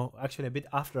 actually a bit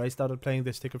after I started playing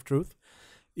the Stick of Truth,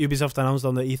 Ubisoft announced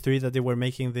on the E3 that they were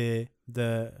making the.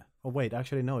 Oh wait,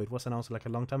 actually no, it was announced like a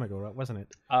long time ago, right? Wasn't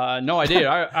it? No, I did.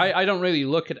 I don't really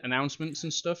look at announcements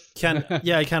and stuff.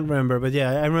 I can't remember, but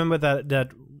yeah, I remember that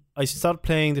I started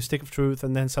playing the Stick of Truth,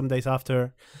 and then some days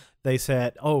after, they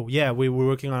said, "Oh yeah, we were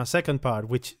working on a second part,"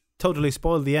 which totally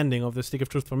spoiled the ending of the Stick of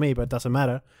Truth for me, but it doesn't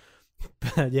matter.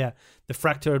 But yeah, the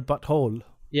fractured butthole.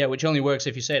 Yeah, which only works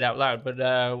if you say it out loud. But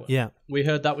we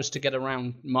heard that was to get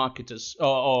around marketers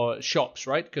or shops,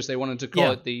 right? Because they wanted to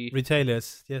call it the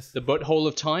retailers. Yes, the butthole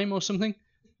of time or something.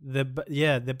 The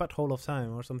butthole of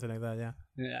time or something like that. Yeah.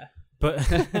 Yeah.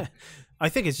 But I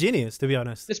think it's genius, to be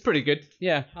honest. It's pretty good.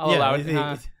 Yeah, I'll allow it.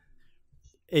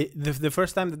 The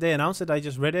first time that they announced it, I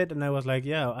just read it and I was like,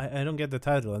 yeah, I don't get the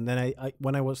title. And then I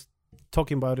when I was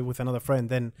talking about it with another friend,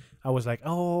 then I was like,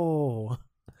 oh,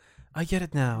 I get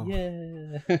it now.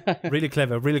 Yeah. Really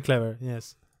clever.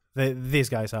 Yes. These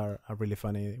guys are really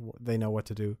funny. They know what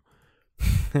to do.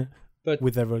 But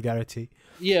with their vulgarity.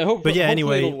 Yeah, hopefully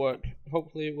anyway, it'll work.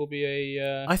 Hopefully it will be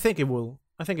a... I think it will,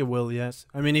 yes.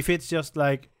 I mean, if it's just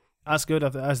like as good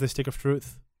as the Stick of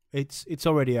Truth, it's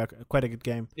already quite a good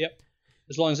game. Yep.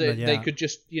 As long as they could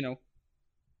just, be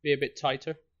a bit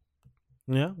tighter.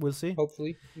 Yeah, we'll see.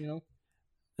 Hopefully,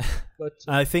 But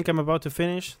I think I'm about to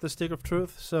finish the Stick of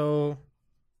Truth, so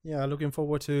yeah, looking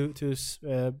forward to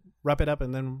wrap it up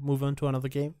and then move on to another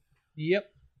game. Yep.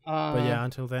 But yeah,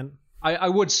 until then. I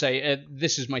would say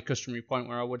this is my customary point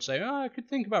where I would say I could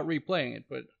think about replaying it,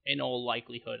 but in all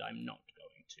likelihood I'm not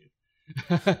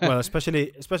going to. Well,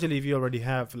 especially if you already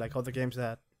have like other games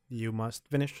that you must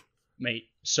finish. Mate,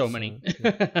 so many.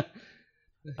 Yeah.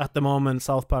 At the moment,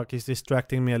 South Park is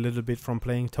distracting me a little bit from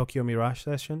playing Tokyo Mirage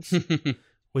Sessions,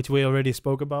 which we already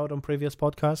spoke about on previous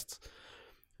podcasts.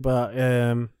 But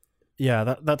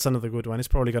yeah, that's another good one. It's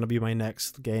probably going to be my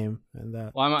next game, and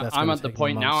I'm at the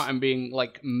point now. I'm being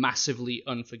like massively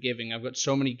unforgiving. I've got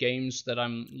so many games that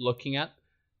I'm looking at,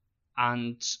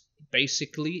 and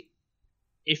basically,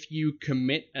 if you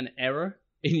commit an error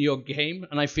in your game,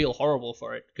 and I feel horrible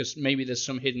for it because maybe there's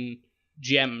some hidden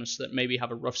gems that maybe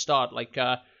have a rough start, like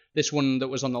this one that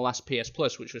was on the last PS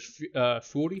Plus, which was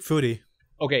Furi.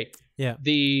 Okay. Yeah.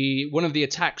 One of the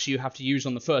attacks you have to use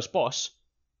on the first boss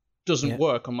doesn't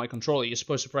work on my controller. You're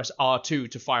supposed to press R2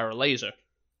 to fire a laser.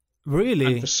 Really?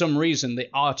 And for some reason, the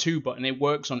R2 button, it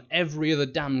works on every other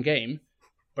damn game,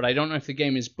 but I don't know if the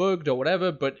game is bugged or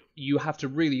whatever, but you have to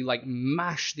really like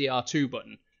mash the R2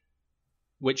 button,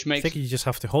 which makes... I think you just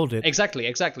have to hold it.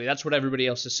 Exactly. That's what everybody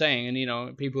else is saying, and you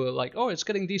know, people are like, oh, it's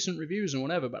getting decent reviews and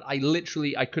whatever, but I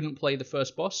couldn't play the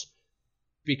first boss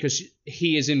because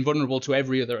he is invulnerable to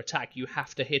every other attack. You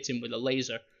have to hit him with a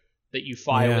laser that you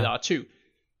fire with R2.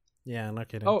 Yeah, not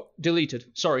kidding. Oh, deleted.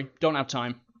 Sorry, don't have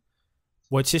time.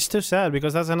 Which is too sad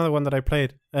because that's another one that I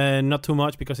played. Not too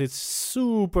much because it's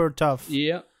super tough.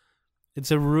 Yeah.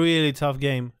 It's a really tough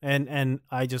game, and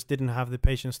I just didn't have the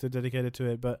patience to dedicate it to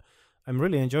it, but I'm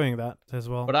really enjoying that as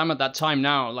well. But I'm at that time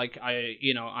now, like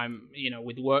I'm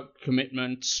with work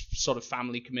commitments, sort of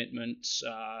family commitments,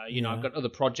 I've got other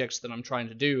projects that I'm trying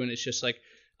to do, and it's just like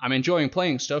I'm enjoying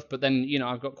playing stuff, but then,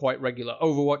 I've got quite regular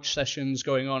Overwatch sessions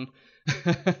going on.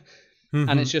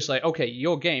 And it's just like, okay,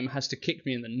 your game has to kick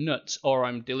me in the nuts or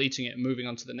I'm deleting it and moving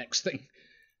on to the next thing.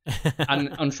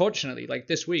 And unfortunately, like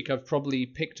this week, I've probably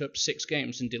picked up 6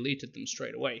 games and deleted them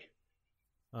straight away.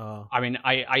 I mean,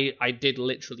 I did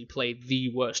literally play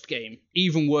the worst game,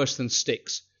 even worse than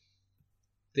Styx.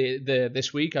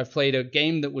 This week, I've played a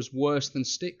game that was worse than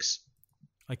Styx.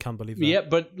 I can't believe that. Yeah,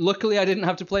 but luckily I didn't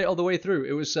have to play it all the way through.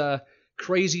 It was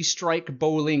Crazy Strike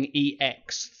Bowling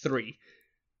EX3.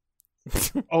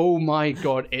 Oh my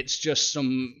god, it's just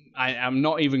I'm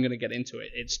not even going to get into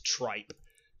it. It's tripe.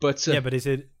 But but is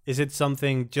it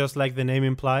something just like the name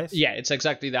implies? Yeah, it's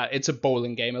exactly that. It's a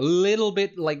bowling game. A little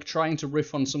bit like trying to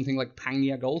riff on something like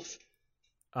Pangea Golf.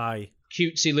 Aye.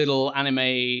 Cutesy little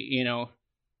anime,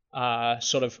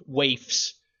 sort of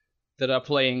waifs that are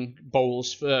playing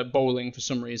bowling for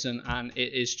some reason, and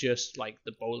it is just like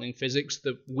the bowling physics.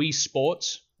 The Wii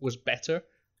Sports was better.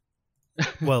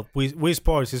 Well, Wii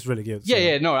Sports is really good. So.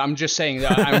 Yeah, no, I'm just saying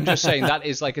that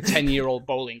is like a 10-year-old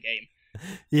bowling game.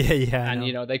 Yeah.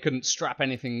 And they couldn't strap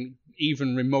anything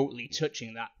even remotely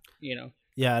touching that.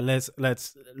 Yeah, let's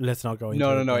not go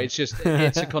into it. No.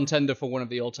 It's a contender for one of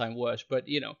the all-time worst. But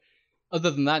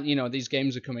other than that, these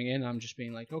games are coming in. I'm just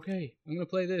being like, okay, I'm gonna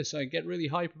play this. I get really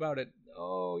hype about it.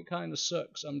 Oh, it kind of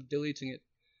sucks. I'm deleting it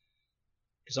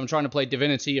because I'm trying to play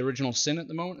Divinity: Original Sin at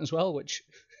the moment as well, which.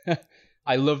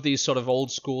 I love these sort of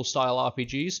old school style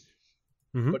RPGs,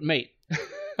 but mate,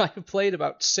 I played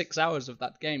about 6 hours of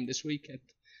that game this weekend,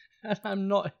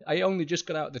 and I only just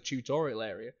got out of the tutorial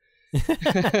area.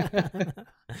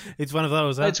 It's one of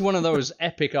those. Huh? It's one of those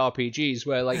epic RPGs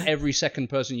where like every second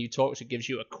person you talk to gives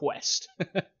you a quest.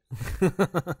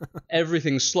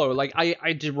 Everything's slow. Like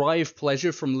I derive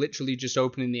pleasure from literally just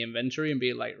opening the inventory and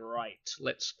being like, right,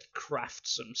 let's craft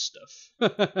some stuff.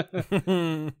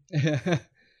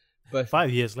 But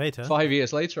 5 years later,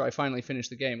 I finally finished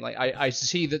the game. Like I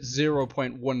see that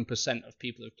 0.1% of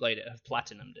people who've played it have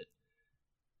platinumed it.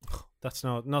 That's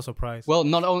no surprise. Well,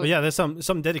 not only. But yeah, there's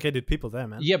some dedicated people there,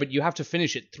 man. Yeah, but you have to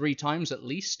finish it 3 times at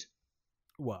least.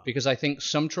 Wow. Because I think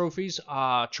some trophies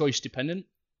are choice dependent,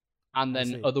 and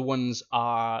then other ones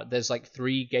are there's like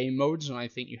 3 game modes, and I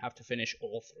think you have to finish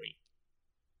all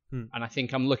 3. And I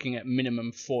think I'm looking at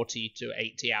minimum 40 to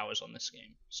 80 hours on this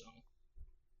game. So,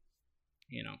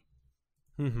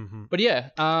 But yeah,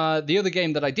 the other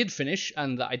game that I did finish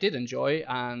and that I did enjoy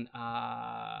and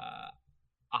I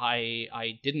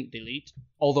didn't delete,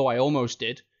 although I almost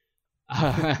did,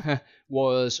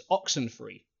 was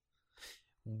Oxenfree.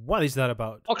 What is that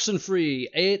about? Oxenfree,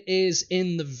 it is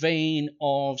in the vein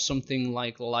of something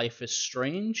like Life is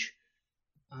Strange.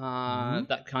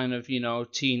 That kind of,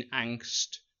 teen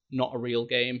angst, not a real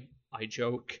game, I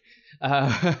joke.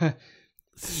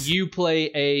 You play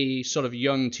a sort of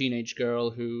young teenage girl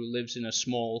who lives in a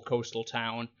small coastal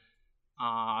town,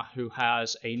 who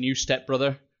has a new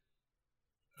stepbrother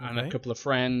and a couple of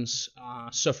friends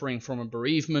suffering from a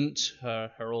bereavement.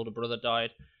 Her older brother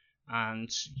died, and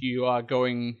you are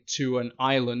going to an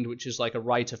island, which is like a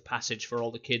rite of passage for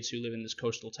all the kids who live in this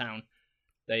coastal town.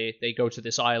 They go to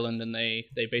this island, and they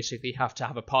basically have to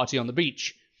have a party on the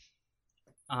beach.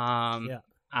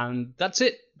 And that's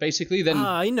it, basically. Then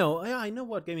I know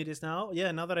what game it is now.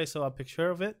 Yeah, now that I saw a picture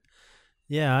of it.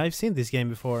 Yeah, I've seen this game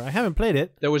before. I haven't played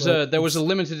it. There was a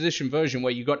limited edition version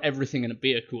where you got everything in a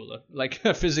beer cooler, like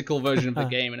a physical version of the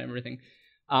game and everything.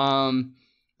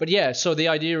 But yeah, so the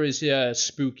idea is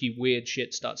spooky, weird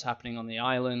shit starts happening on the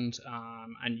island,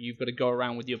 and you've got to go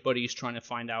around with your buddies trying to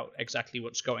find out exactly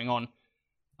what's going on.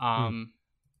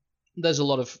 There's a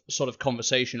lot of sort of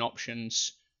conversation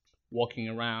options, walking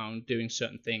around, doing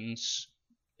certain things.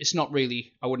 It's not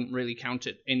really, I wouldn't really count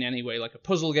it in any way like a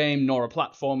puzzle game, nor a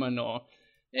platformer, nor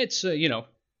it's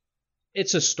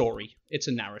it's a story, it's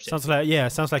a narrative.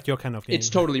 Sounds like your kind of game. It's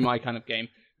totally my kind of game.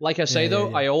 Like I say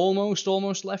though, I almost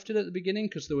left it at the beginning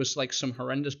because there was like some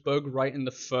horrendous bug right in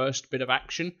the first bit of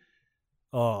action.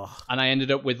 Oh. And I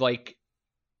ended up with like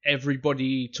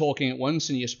everybody talking at once,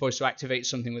 and you're supposed to activate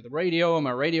something with the radio, and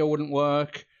my radio wouldn't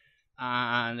work.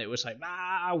 And it was like,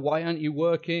 why aren't you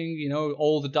working? You know,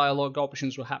 all the dialogue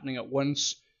options were happening at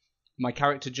once. My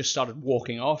character just started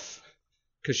walking off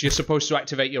because you're supposed to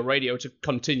activate your radio to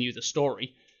continue the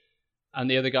story. And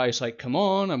the other guy's like, come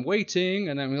on, I'm waiting.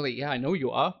 And I'm like, yeah, I know you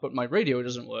are, but my radio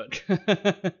doesn't work.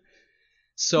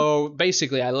 So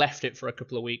basically, I left it for a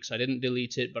couple of weeks. I didn't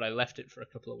delete it, but I left it for a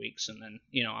couple of weeks. And then,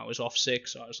 I was off sick,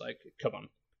 so I was like, come on.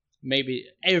 Maybe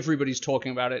everybody's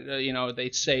talking about it.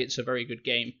 They say it's a very good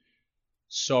game.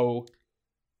 So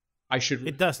I should.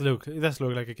 It does look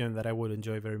like a game that I would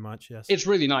enjoy very much. Yes, it's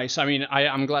really nice. I mean,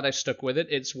 I'm glad I stuck with it.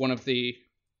 It's one of the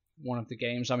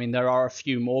games. I mean, there are a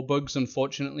few more bugs,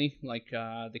 unfortunately. Like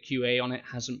the QA on it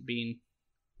hasn't been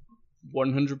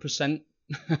 100%.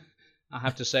 I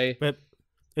have to say. But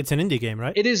it's an indie game,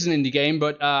 right? It is an indie game,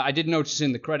 but I did notice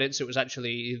in the credits it was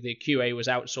actually the QA was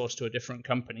outsourced to a different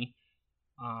company.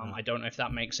 I don't know if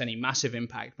that makes any massive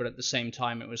impact, but at the same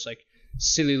time, it was like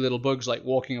silly little bugs like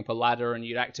walking up a ladder and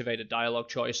you'd activate a dialogue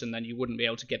choice and then you wouldn't be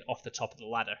able to get off the top of the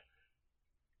ladder.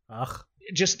 Ugh.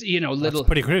 Just, little... That's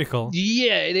pretty critical.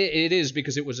 Yeah, it is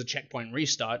because it was a checkpoint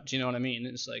restart. Do you know what I mean?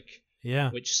 It's like... Yeah.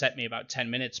 Which set me about 10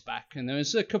 minutes back. And there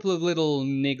was a couple of little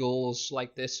niggles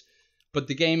like this. But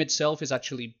the game itself is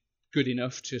actually good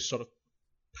enough to sort of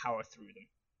power through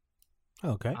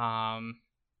them. Okay.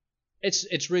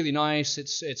 It's really nice.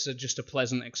 It's just a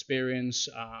pleasant experience.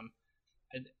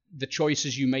 The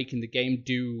choices you make in the game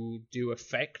do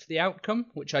affect the outcome,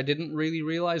 which I didn't really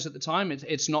realize at the time.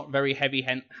 It's not very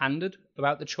heavy-handed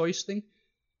about the choice thing.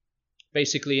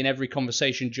 Basically, in every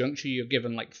conversation juncture, you're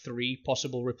given like 3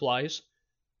 possible replies.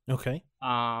 Okay.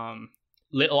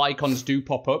 Little icons do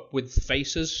pop up with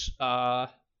faces,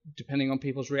 depending on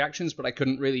people's reactions, but I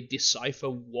couldn't really decipher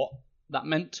what that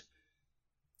meant.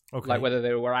 Okay. Like whether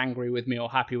they were angry with me or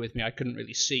happy with me, I couldn't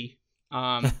really see.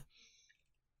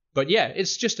 But yeah,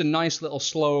 it's just a nice little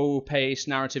slow-paced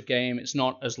narrative game. It's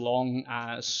not as long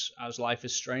as Life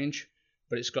is Strange,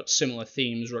 but it's got similar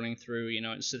themes running through.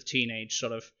 It's the teenage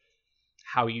sort of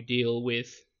how you deal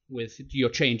with your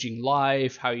changing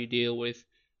life, how you deal with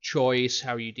choice,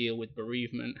 how you deal with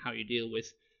bereavement, how you deal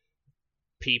with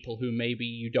people who maybe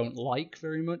you don't like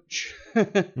very much.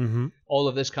 Mm-hmm. All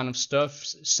of this kind of stuff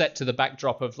set to the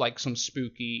backdrop of like some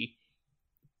spooky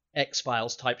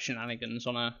X-Files type shenanigans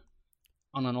on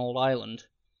an old island.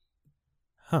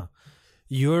 Huh.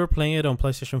 You're playing it on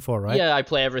PlayStation 4, right? Yeah, I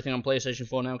play everything on PlayStation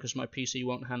 4 now because my PC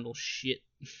won't handle shit.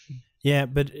 Yeah,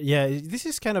 but this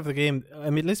is kind of a game, I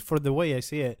mean, at least for the way I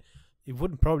see it, it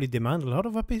wouldn't probably demand a lot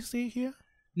of a PC here?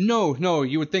 No,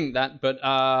 you would think that, but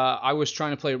I was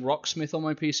trying to play Rocksmith on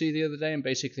my PC the other day and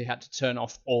basically had to turn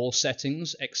off all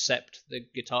settings except the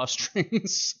guitar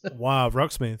strings. Wow,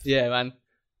 Rocksmith. Yeah, man.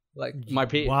 Like my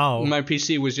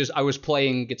PC was just, I was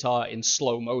playing guitar in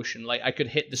slow motion. Like I could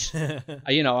hit this,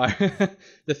 the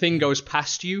thing goes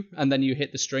past you and then you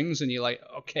hit the strings and you're like,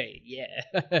 okay,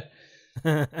 yeah.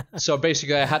 So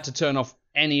basically I had to turn off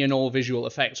any and all visual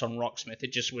effects on Rocksmith.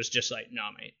 It just was just like, no,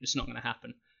 mate, it's not going to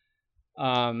happen.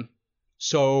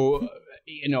 So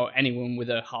anyone with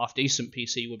a half decent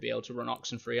PC would be able to run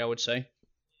Oxenfree, I would say.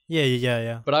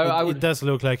 Yeah. But it does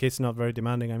look like it's not very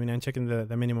demanding. I mean, I'm checking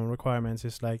the minimum requirements.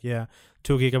 It's like 2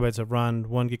 gigabytes of RAM,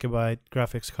 1 gigabyte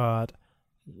graphics card.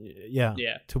 Yeah.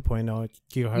 2.0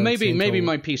 gigahertz. Maybe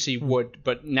my PC would,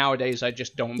 but nowadays I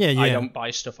just don't. I don't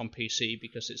buy stuff on PC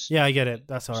because it's. Yeah, I get it.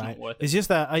 That's all right. Not worth it. It's just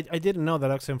that I didn't know that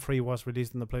Oxenfree was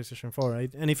released on the PlayStation 4,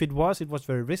 right? And if it was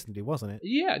very recently, wasn't it?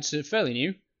 Yeah, it's fairly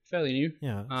new. fairly new.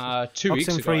 Yeah. 2 weeks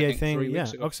ago, Oxenfree, I think. 3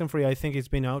 weeks ago. Oxenfree, I think it's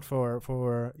been out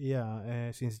for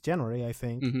since January, I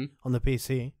think, on the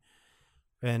PC.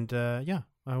 And I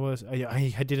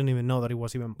didn't even know that it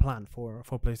was even planned for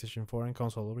PlayStation 4 and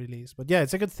console release. But yeah,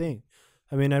 it's a good thing.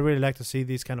 I mean, I really like to see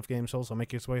these kind of games also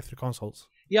make its way through consoles.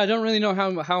 Yeah, I don't really know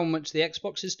how much the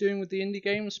Xbox is doing with the indie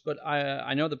games, but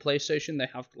I know the PlayStation, they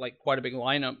have like quite a big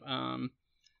lineup.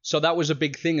 So that was a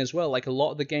big thing as well. Like a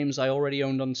lot of the games I already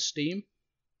owned on Steam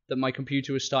that my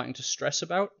computer was starting to stress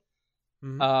about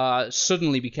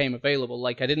suddenly became available.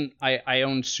 Like I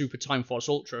owned Super Time Force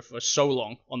Ultra for so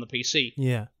long on the PC.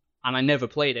 Yeah. And I never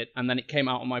played it, and then it came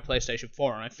out on my PlayStation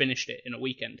 4 and I finished it in a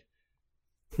weekend.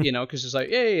 Because it's like,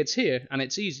 yay, it's here and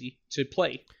it's easy to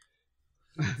play.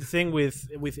 The thing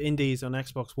with indies on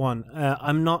Xbox One,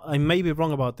 I may be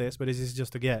wrong about this, but this is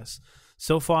just a guess.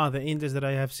 So far, the indies that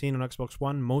I have seen on Xbox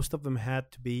One, most of them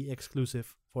had to be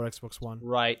exclusive for Xbox One.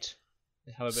 Right.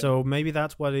 So maybe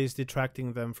that's what is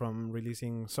detracting them from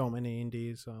releasing so many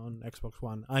indies on Xbox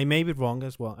One. I may be wrong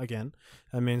as well. Again,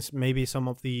 I mean, maybe some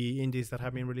of the indies that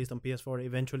have been released on PS4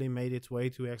 eventually made its way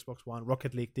to Xbox One.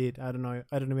 Rocket League did. I don't know.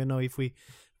 I don't even know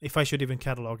if I should even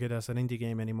catalog it as an indie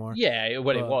game anymore. Yeah, it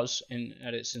was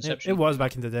at its inception. It was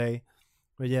back in the day,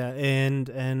 but yeah,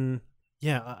 and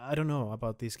yeah, I don't know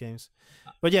about these games,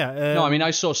 but yeah. No, I mean,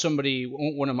 I saw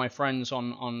one of my friends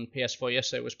on PS4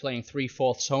 yesterday was playing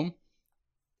 3/4 Home.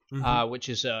 Which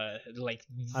is like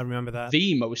I remember that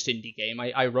the most indie game.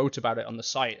 I wrote about it on the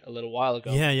site a little while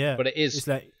ago. Yeah. But it is. It's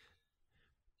like,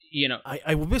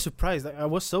 I would be surprised. I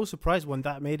was so surprised when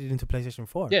that made it into PlayStation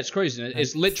 4. Yeah, it's crazy.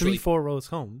 It's literally 3/4 Roads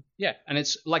Home. Yeah, and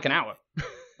it's like an hour.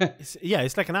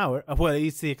 It's like an hour. Well,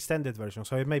 it's the extended version,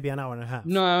 so it may be an hour and a half.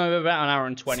 No, about an hour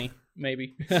and 20,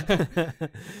 maybe.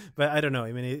 But I don't know.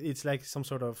 I mean, it's like some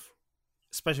sort of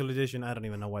special edition. I don't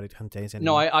even know what it contains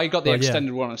anymore. No, I got the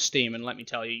extended one on Steam, and let me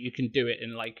tell you, you can do it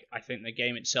in I think the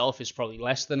game itself is probably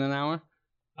less than an hour.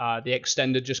 The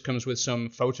extended just comes with some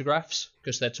photographs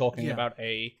because they're talking about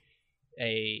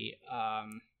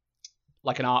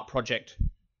like an art project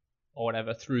or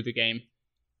whatever through the game.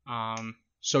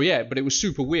 So yeah, but it was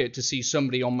super weird to see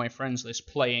somebody on my friends list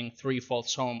playing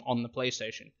 3/4 Home on the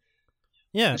PlayStation.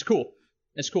 Yeah, it's cool.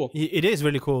 It's cool. It is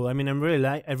really cool. I mean,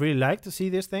 I really like to see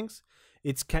these things.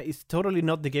 It's totally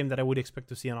not the game that I would expect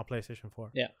to see on a PlayStation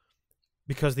 4. Yeah.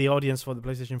 Because the audience for the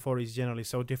PlayStation 4 is generally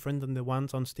so different than the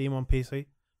ones on Steam on PC.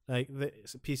 Like, the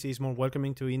PC is more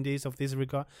welcoming to indies of this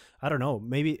regard. I don't know.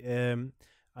 Maybe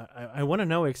I want to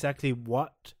know exactly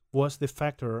what was the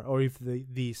factor, or if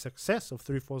the success of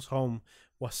 3/4 Home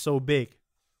was so big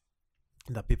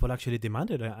that people actually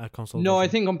demanded a console No, version. I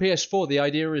think on PS4 the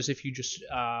idea is if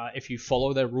you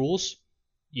follow their rules,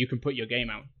 you can put your game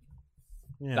out.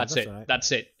 Yeah, that's it. Right.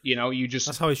 That's it.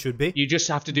 That's how it should be. You just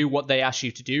have to do what they ask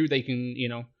you to do. They can,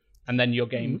 and then your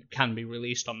game can be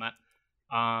released on that.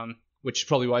 Which is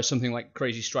probably why something like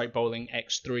Crazy Strike Bowling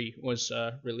X3 was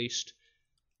released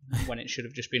when it should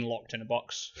have just been locked in a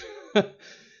box.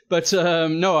 But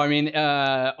no, I mean,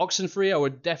 Oxenfree, I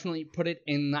would definitely put it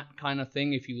in that kind of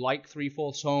thing. If you like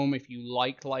 3/4 Home, if you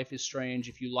like Life is Strange,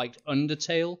 if you liked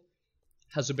Undertale,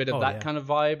 has a bit of that kind of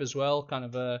vibe as well. Kind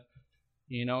of a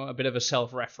bit of a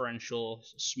self-referential,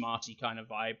 smarty kind of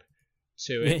vibe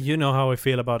to it. You know how I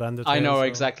feel about Undertale. I know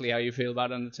exactly how you feel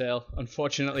about Undertale,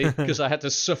 unfortunately, because I had to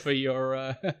suffer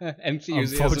your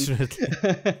enthusiasm.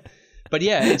 Unfortunately. But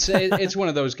yeah, it's one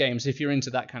of those games. If you're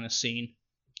into that kind of scene,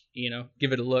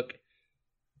 give it a look.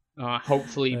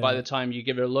 Hopefully, by the time you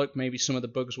give it a look, maybe some of the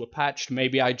bugs were patched.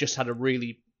 Maybe I just had a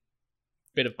really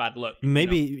bit of bad luck.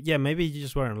 Maybe you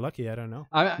just weren't lucky. I don't know.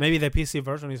 Maybe the PC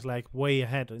version is like way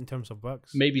ahead in terms of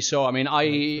bugs. Maybe so. I mean,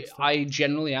 I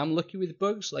generally am lucky with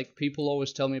bugs. Like, people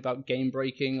always tell me about game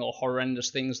breaking or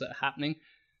horrendous things that are happening,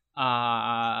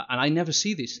 and I never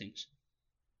see these things.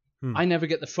 I never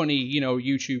get the funny,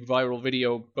 YouTube viral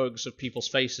video bugs of people's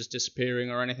faces disappearing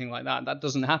or anything like that. That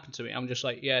doesn't happen to me. I'm just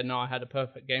like, yeah, no, I had a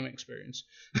perfect game experience.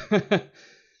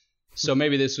 So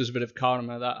maybe this was a bit of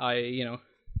karma that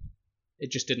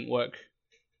it just didn't work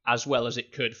as well as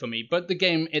it could for me. But the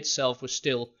game itself was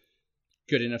still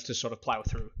good enough to sort of plow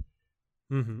through.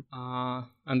 Mm-hmm.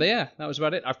 And yeah, that was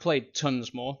about it. I've played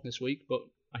tons more this week, but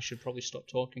I should probably stop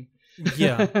talking.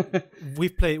 Yeah,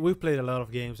 we've played a lot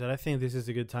of games, and I think this is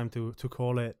a good time to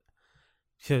call it.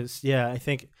 Because I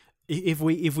think if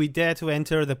we dare to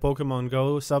enter the Pokemon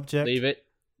Go subject, leave it.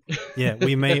 Yeah,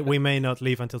 we may not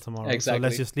leave until tomorrow. Exactly. So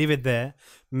let's just leave it there.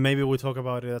 Maybe we'll talk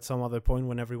about it at some other point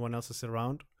when everyone else is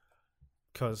around.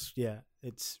 Because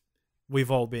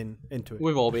we've all been into it.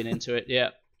 We've all been into it. Yeah.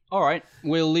 All right,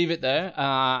 we'll leave it there.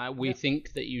 We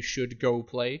think that you should go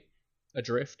play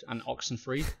Adrift and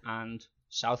Oxenfree and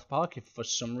South Park if for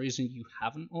some reason you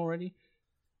haven't already.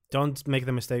 Don't make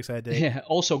the mistakes I did. Yeah,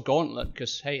 also Gauntlet,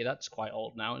 because, hey, that's quite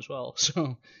old now as well.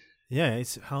 So Yeah,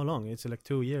 it's how long? It's like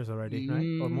 2 years already,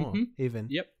 right? Or more, even.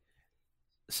 Yep.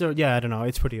 So, yeah, I don't know.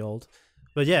 It's pretty old.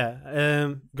 But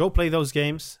yeah, go play those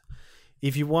games.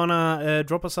 If you want to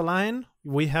drop us a line,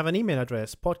 we have an email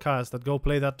address,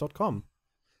 podcast@goplaythat.com.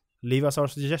 Leave us our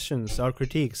suggestions, our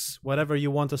critiques, whatever you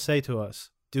want to say to us.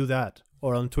 Do that.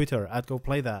 Or on Twitter,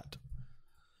 @goplaythat.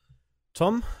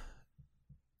 Tom,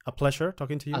 a pleasure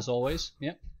talking to you. As always,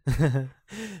 yep.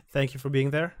 Thank you for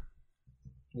being there.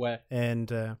 Where? And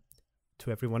to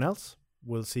everyone else,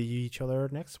 we'll see each other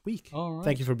next week. All right.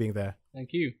 Thank you for being there.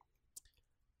 Thank you.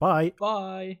 Bye.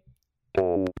 Bye.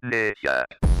 Polleja.